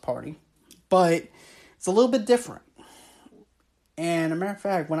house party. But it's a little bit different. And a matter of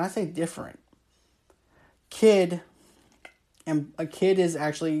fact, when I say different, a kid is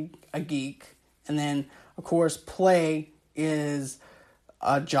actually a geek. And then, of course, Play is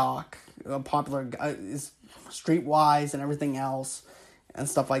a jock, a popular guy, is streetwise and everything else and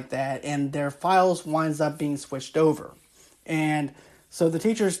stuff like that. And their files winds up being switched over. And so the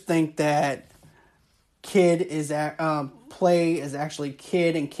teachers think that Play is actually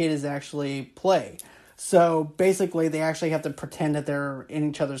Kid and Kid is actually Play. So basically they actually have to pretend that they're in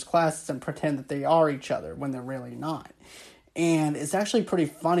each other's classes and pretend that they are each other when they're really not. And it's actually pretty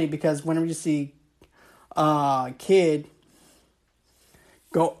funny because whenever you see Kid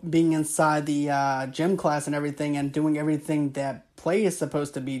being inside the gym class and everything and doing everything that Play is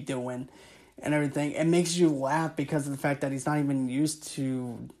supposed to be doing and everything. It makes you laugh because of the fact that he's not even used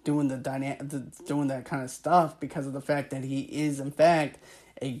to doing doing that kind of stuff, because of the fact that he is in fact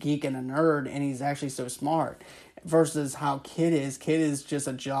a geek and a nerd, and he's actually so smart. Versus how Kid is. Kid is just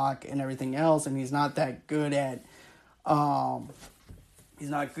a jock and everything else, and he's not that good at that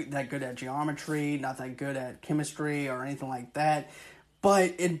good at geometry, not that good at chemistry or anything like that.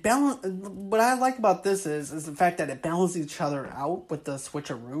 But what I like about this is the fact that it balances each other out with the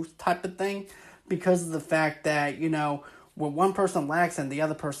switcheroo type of thing, because of the fact that, what one person lacks and the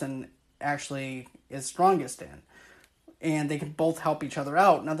other person actually is strongest in. And they can both help each other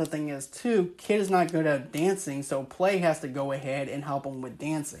out. Another thing is, too, Kid is not good at dancing, so Play has to go ahead and help him with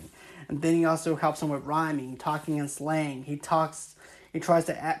dancing. And then he also helps him with rhyming, talking and slang. He tries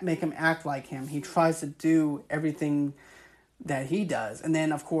to make him act like him. He tries to do everything that he does. And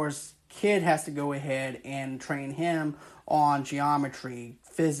then, of course, Kid has to go ahead and train him on geometry,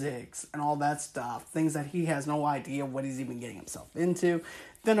 physics, and all that stuff. Things that he has no idea what he's even getting himself into.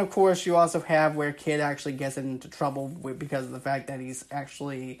 Then, of course, you also have where Kid actually gets into trouble because of the fact that he's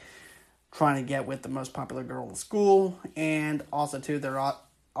actually trying to get with the most popular girl in school. And also, too, they're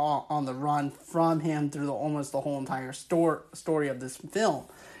on the run from him through almost the whole entire story of this film.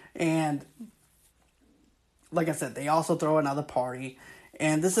 And like I said, they also throw another party.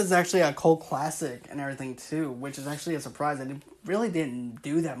 And this is actually a cult classic and everything, too, which is actually a surprise. And it really didn't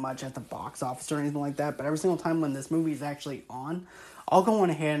do that much at the box office or anything like that. But every single time when this movie is actually on, I'll go on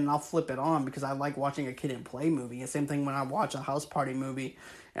ahead and I'll flip it on because I like watching a Kid and Play movie. The same thing when I watch a House Party movie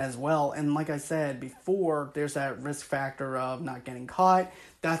as well. And like I said before, there's that risk factor of not getting caught.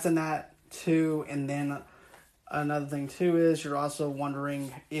 That's in that, too. And then another thing, too, is you're also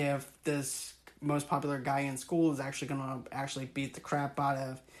wondering if this most popular guy in school is actually going to beat the crap out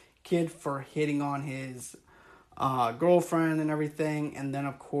of Kid for hitting on his girlfriend and everything. And then,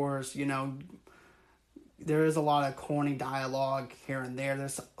 of course, there is a lot of corny dialogue here and there.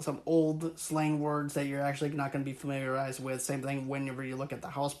 There's some old slang words that you're actually not going to be familiarized with. Same thing whenever you look at the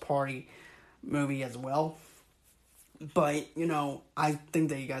House Party movie as well. But, I think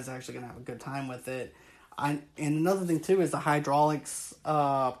that you guys are actually going to have a good time with it. And another thing, too, is the hydraulics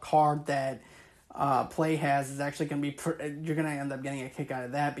card that Play has is actually going to be... you're going to end up getting a kick out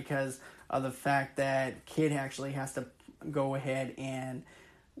of that because of the fact that Kid actually has to go ahead and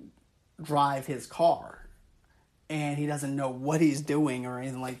drive his car. And he doesn't know what he's doing or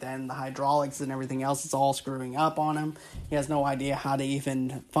anything like that. And the hydraulics and everything else is all screwing up on him. He has no idea how to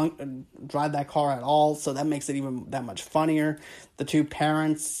even drive that car at all. So that makes it even that much funnier. The two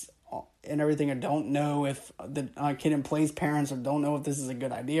parents and everything don't know if the Kid and Play's parents don't know if this is a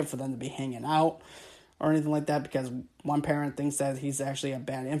good idea for them to be hanging out or anything like that. Because one parent thinks that he's actually a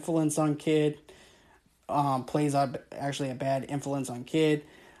bad influence on Kid. Play's actually a bad influence on Kid.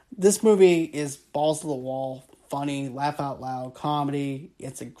 This movie is balls to the wall. Funny, laugh out loud, comedy.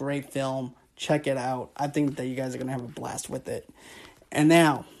 It's a great film. Check it out. I think that you guys are going to have a blast with it. And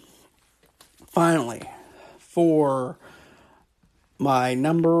now, finally, for my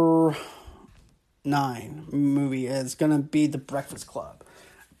number 9 movie is going to be The Breakfast Club.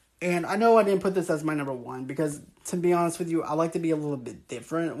 And I know I didn't put this as my number 1 because, to be honest with you, I like to be a little bit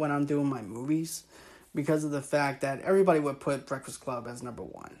different when I'm doing my movies because of the fact that everybody would put Breakfast Club as number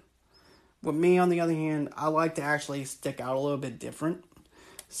 1. With me, on the other hand, I like to actually stick out a little bit different.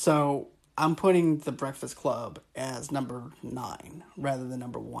 So I'm putting The Breakfast Club as number 9 rather than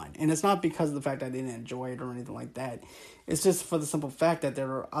number 1. And it's not because of the fact I didn't enjoy it or anything like that. It's just for the simple fact that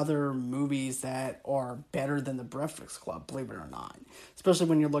there are other movies that are better than The Breakfast Club, believe it or not. Especially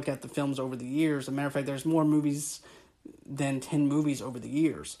when you look at the films over the years. As a matter of fact, there's more movies than 10 movies over the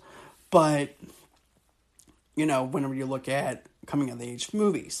years. But, whenever you look at coming-of-age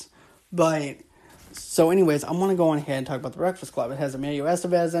movies. But, so anyways, I'm going to go on ahead and talk about The Breakfast Club. It has Emilio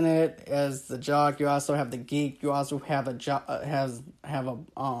Estevez in it as the jock. You also have the geek. You also have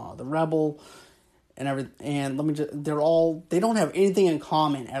the rebel and everything. And they don't have anything in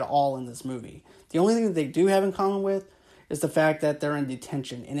common at all in this movie. The only thing that they do have in common with is the fact that they're in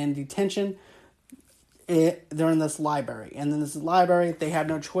detention. And in detention, they're in this library. And in this library, they have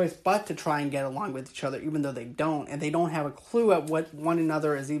no choice but to try and get along with each other, even though they don't. And they don't have a clue at what one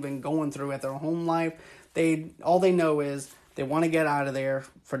another is even going through at their home life. All they know is they want to get out of there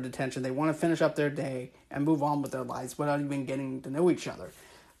for detention. They want to finish up their day and move on with their lives without even getting to know each other.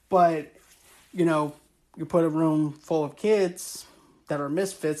 But, you put a room full of kids that are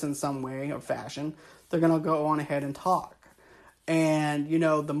misfits in some way or fashion, they're going to go on ahead and talk. And,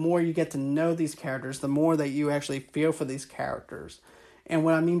 the more you get to know these characters, the more that you actually feel for these characters. And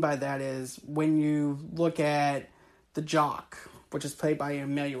what I mean by that is when you look at the jock, which is played by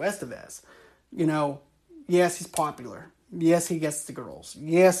Emilio Estevez, yes, he's popular. Yes, he gets the girls.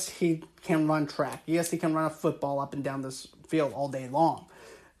 Yes, he can run track. Yes, he can run a football up and down this field all day long.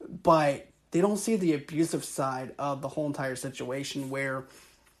 But they don't see the abusive side of the whole entire situation where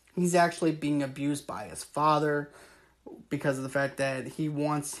he's actually being abused by his father because of the fact that he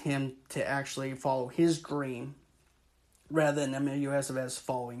wants him to actually follow his dream rather than Emilio Estevez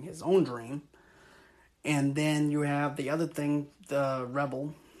following his own dream. And then you have the other thing, the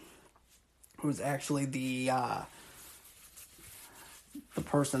rebel, who's actually the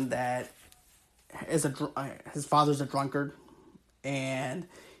person that is his father's a drunkard, and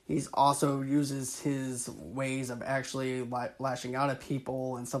he's also uses his ways of actually lashing out at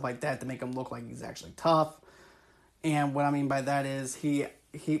people and stuff like that to make him look like he's actually tough. And what I mean by that is he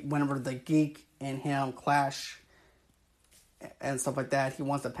whenever the geek and him clash and stuff like that, he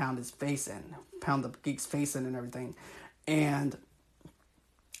wants to pound the geek's face in and everything. And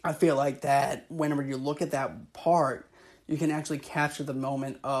I feel like that whenever you look at that part, you can actually capture the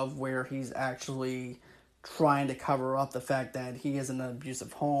moment of where he's actually trying to cover up the fact that he is in an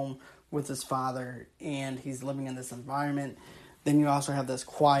abusive home with his father and he's living in this environment. Then you also have this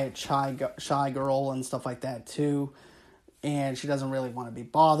quiet, shy girl and stuff like that too. And she doesn't really want to be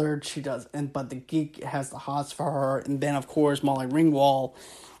bothered. But the geek has the hots for her. And then, of course, Molly Ringwald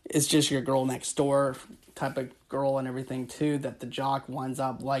is just your girl next door type of girl and everything too that the jock winds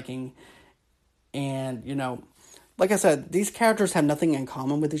up liking. And, like I said, these characters have nothing in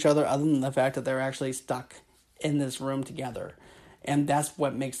common with each other other than the fact that they're actually stuck in this room together. And that's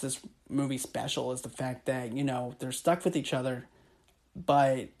what makes this movie special, is the fact that, they're stuck with each other,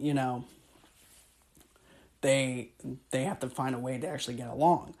 but, they have to find a way to actually get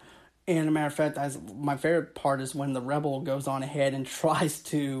along. And a matter of fact, my favorite part is when the rebel goes on ahead and tries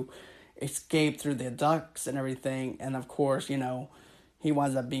to escape through the ducts and everything. And of course, he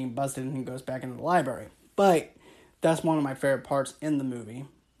winds up being busted and he goes back into the library. But that's one of my favorite parts in the movie.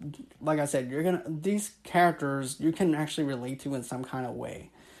 Like I said, these characters you can actually relate to in some kind of way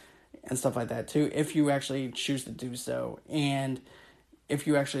and stuff like that too, if you actually choose to do so, and if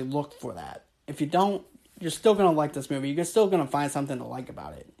you actually look for that. If you don't, you're still going to like this movie. You're still going to find something to like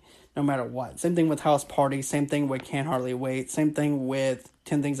about it, no matter what. Same thing with House Party. Same thing with Can't Hardly Wait. Same thing with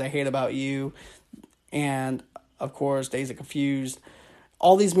 10 Things I Hate About You. And, of course, Dazed and Confused.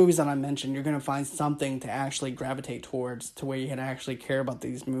 All these movies that I mentioned, you're going to find something to actually gravitate towards, to where you can actually care about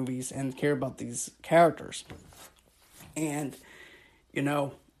these movies and care about these characters. And,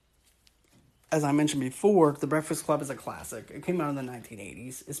 as I mentioned before, The Breakfast Club is a classic. It came out in the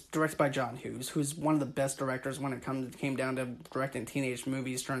 1980s. It's directed by John Hughes, who's one of the best directors when it came down to directing teenage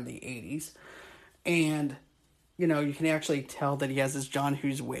movies during the 80s. And, you can actually tell that he has his John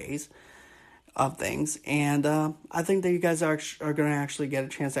Hughes ways of things. And I think that you guys are going to actually get a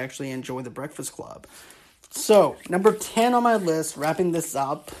chance to actually enjoy The Breakfast Club. So, number 10 on my list, wrapping this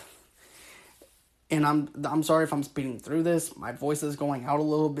up. And I'm sorry if I'm speeding through this. My voice is going out a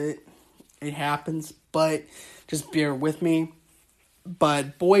little bit. It happens, but just bear with me.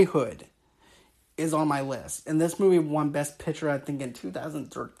 But Boyhood is on my list. And this movie won Best Picture, I think, in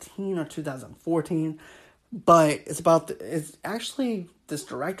 2013 or 2014. But it's actually, this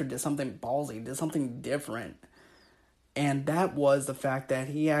director did something ballsy, did something different. And that was the fact that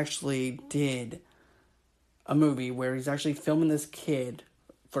he actually did a movie where he's actually filming this kid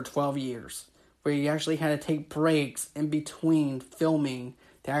for 12 years. Where he actually had to take breaks in between filming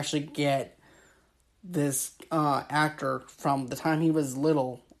to actually get this actor from the time he was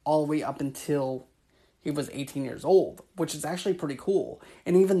little all the way up until he was 18 years old, which is actually pretty cool.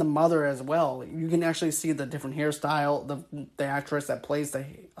 And even the mother as well. You can actually see the different hairstyle, the actress that plays the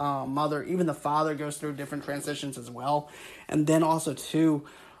mother. Even the father goes through different transitions as well. And then also, too,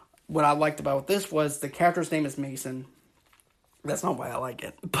 what I liked about this was the character's name is Mason. That's not why I like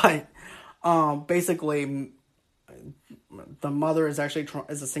it. But basically, the mother is actually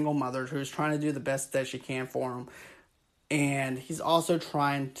is a single mother who's trying to do the best that she can for him. And he's also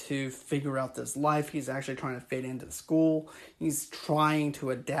trying to figure out this life. He's actually trying to fit into school. He's trying to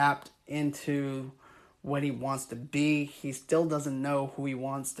adapt into what he wants to be. He still doesn't know who he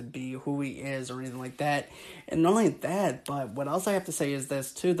wants to be, who he is, or anything like that. And not only that, but what else I have to say is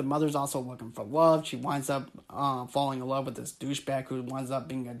this, too. The mother's also looking for love. She winds up falling in love with this douchebag who winds up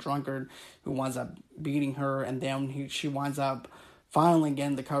being a drunkard, who winds up beating her, and then she winds up finally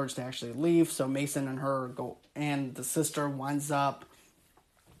getting the courage to actually leave. So Mason and her go, and the sister winds up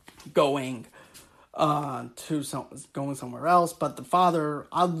going going somewhere else. But the father,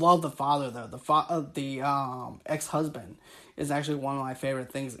 I love the father though. The ex-husband is actually one of my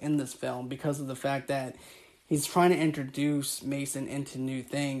favorite things in this film because of the fact that he's trying to introduce Mason into new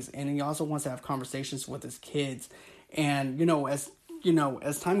things, and he also wants to have conversations with his kids. And,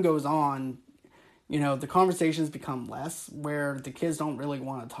 as time goes on, the conversations become less, where the kids don't really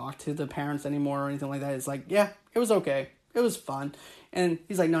want to talk to the parents anymore or anything like that. It's like, yeah, it was okay. It was fun. And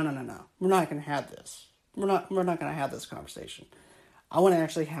he's like, no. We're not going to have this. We're not going to have this conversation. I want to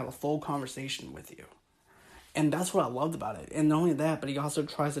actually have a full conversation with you. And that's what I loved about it. And not only that, but he also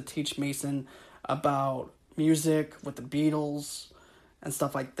tries to teach Mason about music with the Beatles and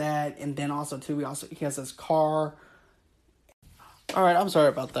stuff like that. And then also, too, he has this car. Alright, I'm sorry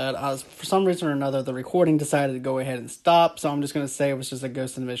about that. For some reason or another, the recording decided to go ahead and stop, so I'm just going to say it was just a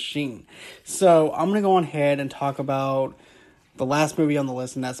ghost in the machine. So, I'm going to go on ahead and talk about the last movie on the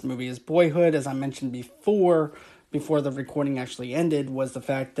list, and that movie is Boyhood. As I mentioned before the recording actually ended, was the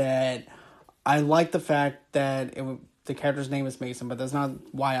fact that I like the fact that the character's name is Mason, but that's not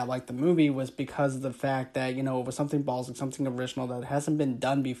why I like the movie, was because of the fact that, it was something ballsy, something original that hasn't been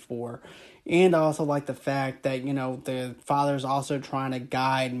done before. And I also like the fact that, the father's also trying to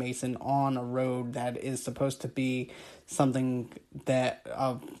guide Mason on a road that is supposed to be something that,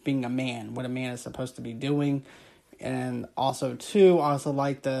 of being a man, what a man is supposed to be doing. And also, too, I also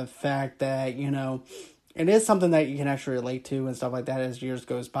like the fact that, it is something that you can actually relate to and stuff like that as years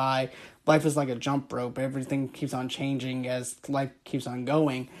goes by. Life is like a jump rope. Everything keeps on changing as life keeps on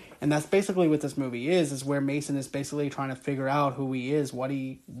going. And that's basically what this movie is where Mason is basically trying to figure out who he is, what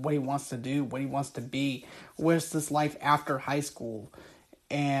he wants to do, what he wants to be. Where's this life after high school?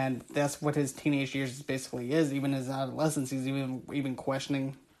 And that's what his teenage years basically is. Even his adolescence, he's even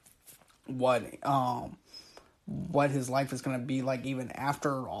questioning what his life is going to be like even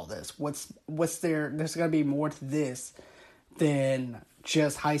after all this. What's there? There's going to be more to this than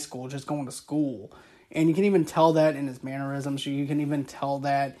just high school, just going to school. And you can even tell that in his mannerisms. You can even tell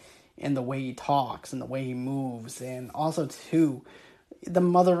that in the way he talks and the way he moves. And also, too, the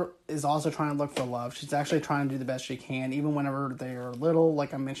mother is also trying to look for love. She's actually trying to do the best she can, even whenever they're little,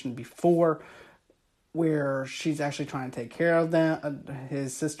 like I mentioned before, where she's actually trying to take care of them,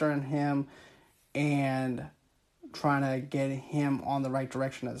 his sister and him, and trying to get him on the right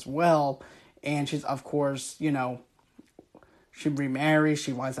direction as well. And she's, of course, she remarries,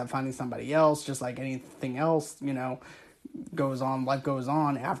 she winds up finding somebody else, just like anything else, life goes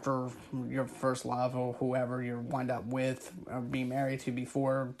on after your first love or whoever you wind up with or being married to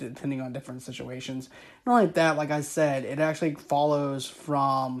before, depending on different situations. Not like that, like I said, it actually follows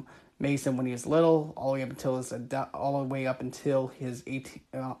from Mason when he was little, all the way up until his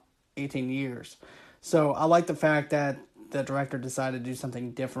 18 years. So I like the fact that the director decided to do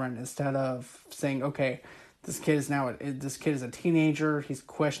something different instead of saying, okay, this kid is a teenager. He's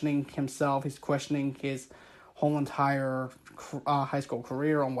questioning himself. He's questioning his whole entire high school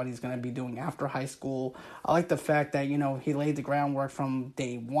career on what he's going to be doing after high school. I like the fact that, he laid the groundwork from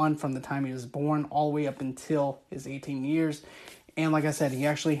day one, from the time he was born, all the way up until his 18 years. And like I said, he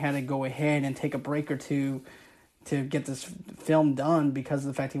actually had to go ahead and take a break or two to get this film done because of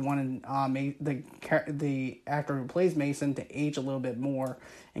the fact he wanted the actor who plays Mason to age a little bit more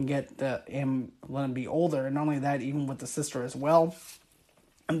and let him be older. And not only that, even with the sister as well.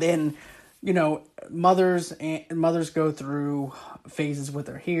 And then, mothers go through phases with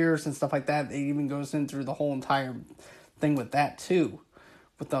their hairs and stuff like that. It even goes in through the whole entire thing with that too,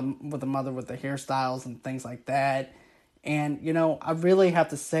 with the mother with the hairstyles and things like that. And, I really have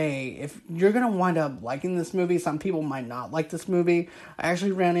to say, if you're going to wind up liking this movie, some people might not like this movie. I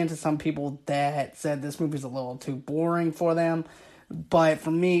actually ran into some people that said this movie's a little too boring for them. But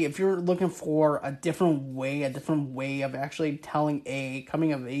for me, if you're looking for a different way of actually telling a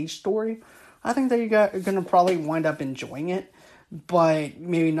coming-of-age story, I think that you're going to probably wind up enjoying it. But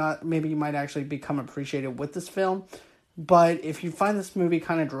maybe not. Maybe you might actually become appreciated with this film. But if you find this movie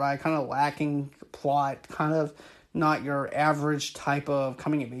kind of dry, kind of lacking plot, kind of not your average type of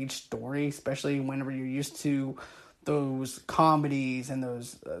coming of age story, especially whenever you're used to those comedies and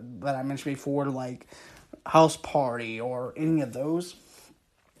those that I mentioned before, like House Party or any of those,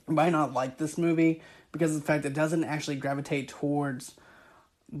 you might not like this movie because of the fact that it doesn't actually gravitate towards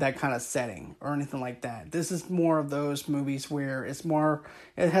that kind of setting or anything like that. This is more of those movies where it has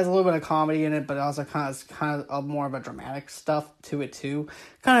a little bit of comedy in it, but it also kind of more of a dramatic stuff to it too.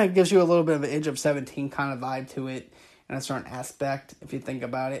 Kind of gives you a little bit of an Age of 17 kind of vibe to it in a certain aspect, if you think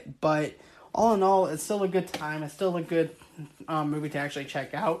about it. But all in all, it's still a good time. It's still a good movie to actually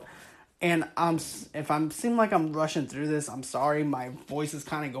check out. And if I seem like I'm rushing through this, I'm sorry. My voice is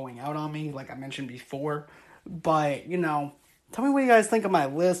kind of going out on me, like I mentioned before. But, Tell me what you guys think of my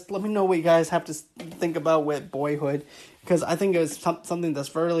list. Let me know what you guys have to think about with Boyhood, because I think it was something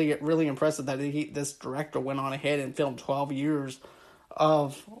that's really, really impressive that this director went on ahead and filmed 12 years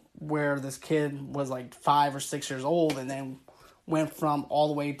of where this kid was like 5 or 6 years old and then went from all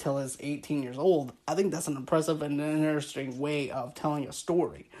the way till he's 18 years old. I think that's an impressive and an interesting way of telling a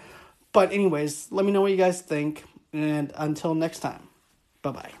story. But anyways, let me know what you guys think, and until next time,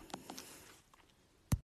 bye-bye.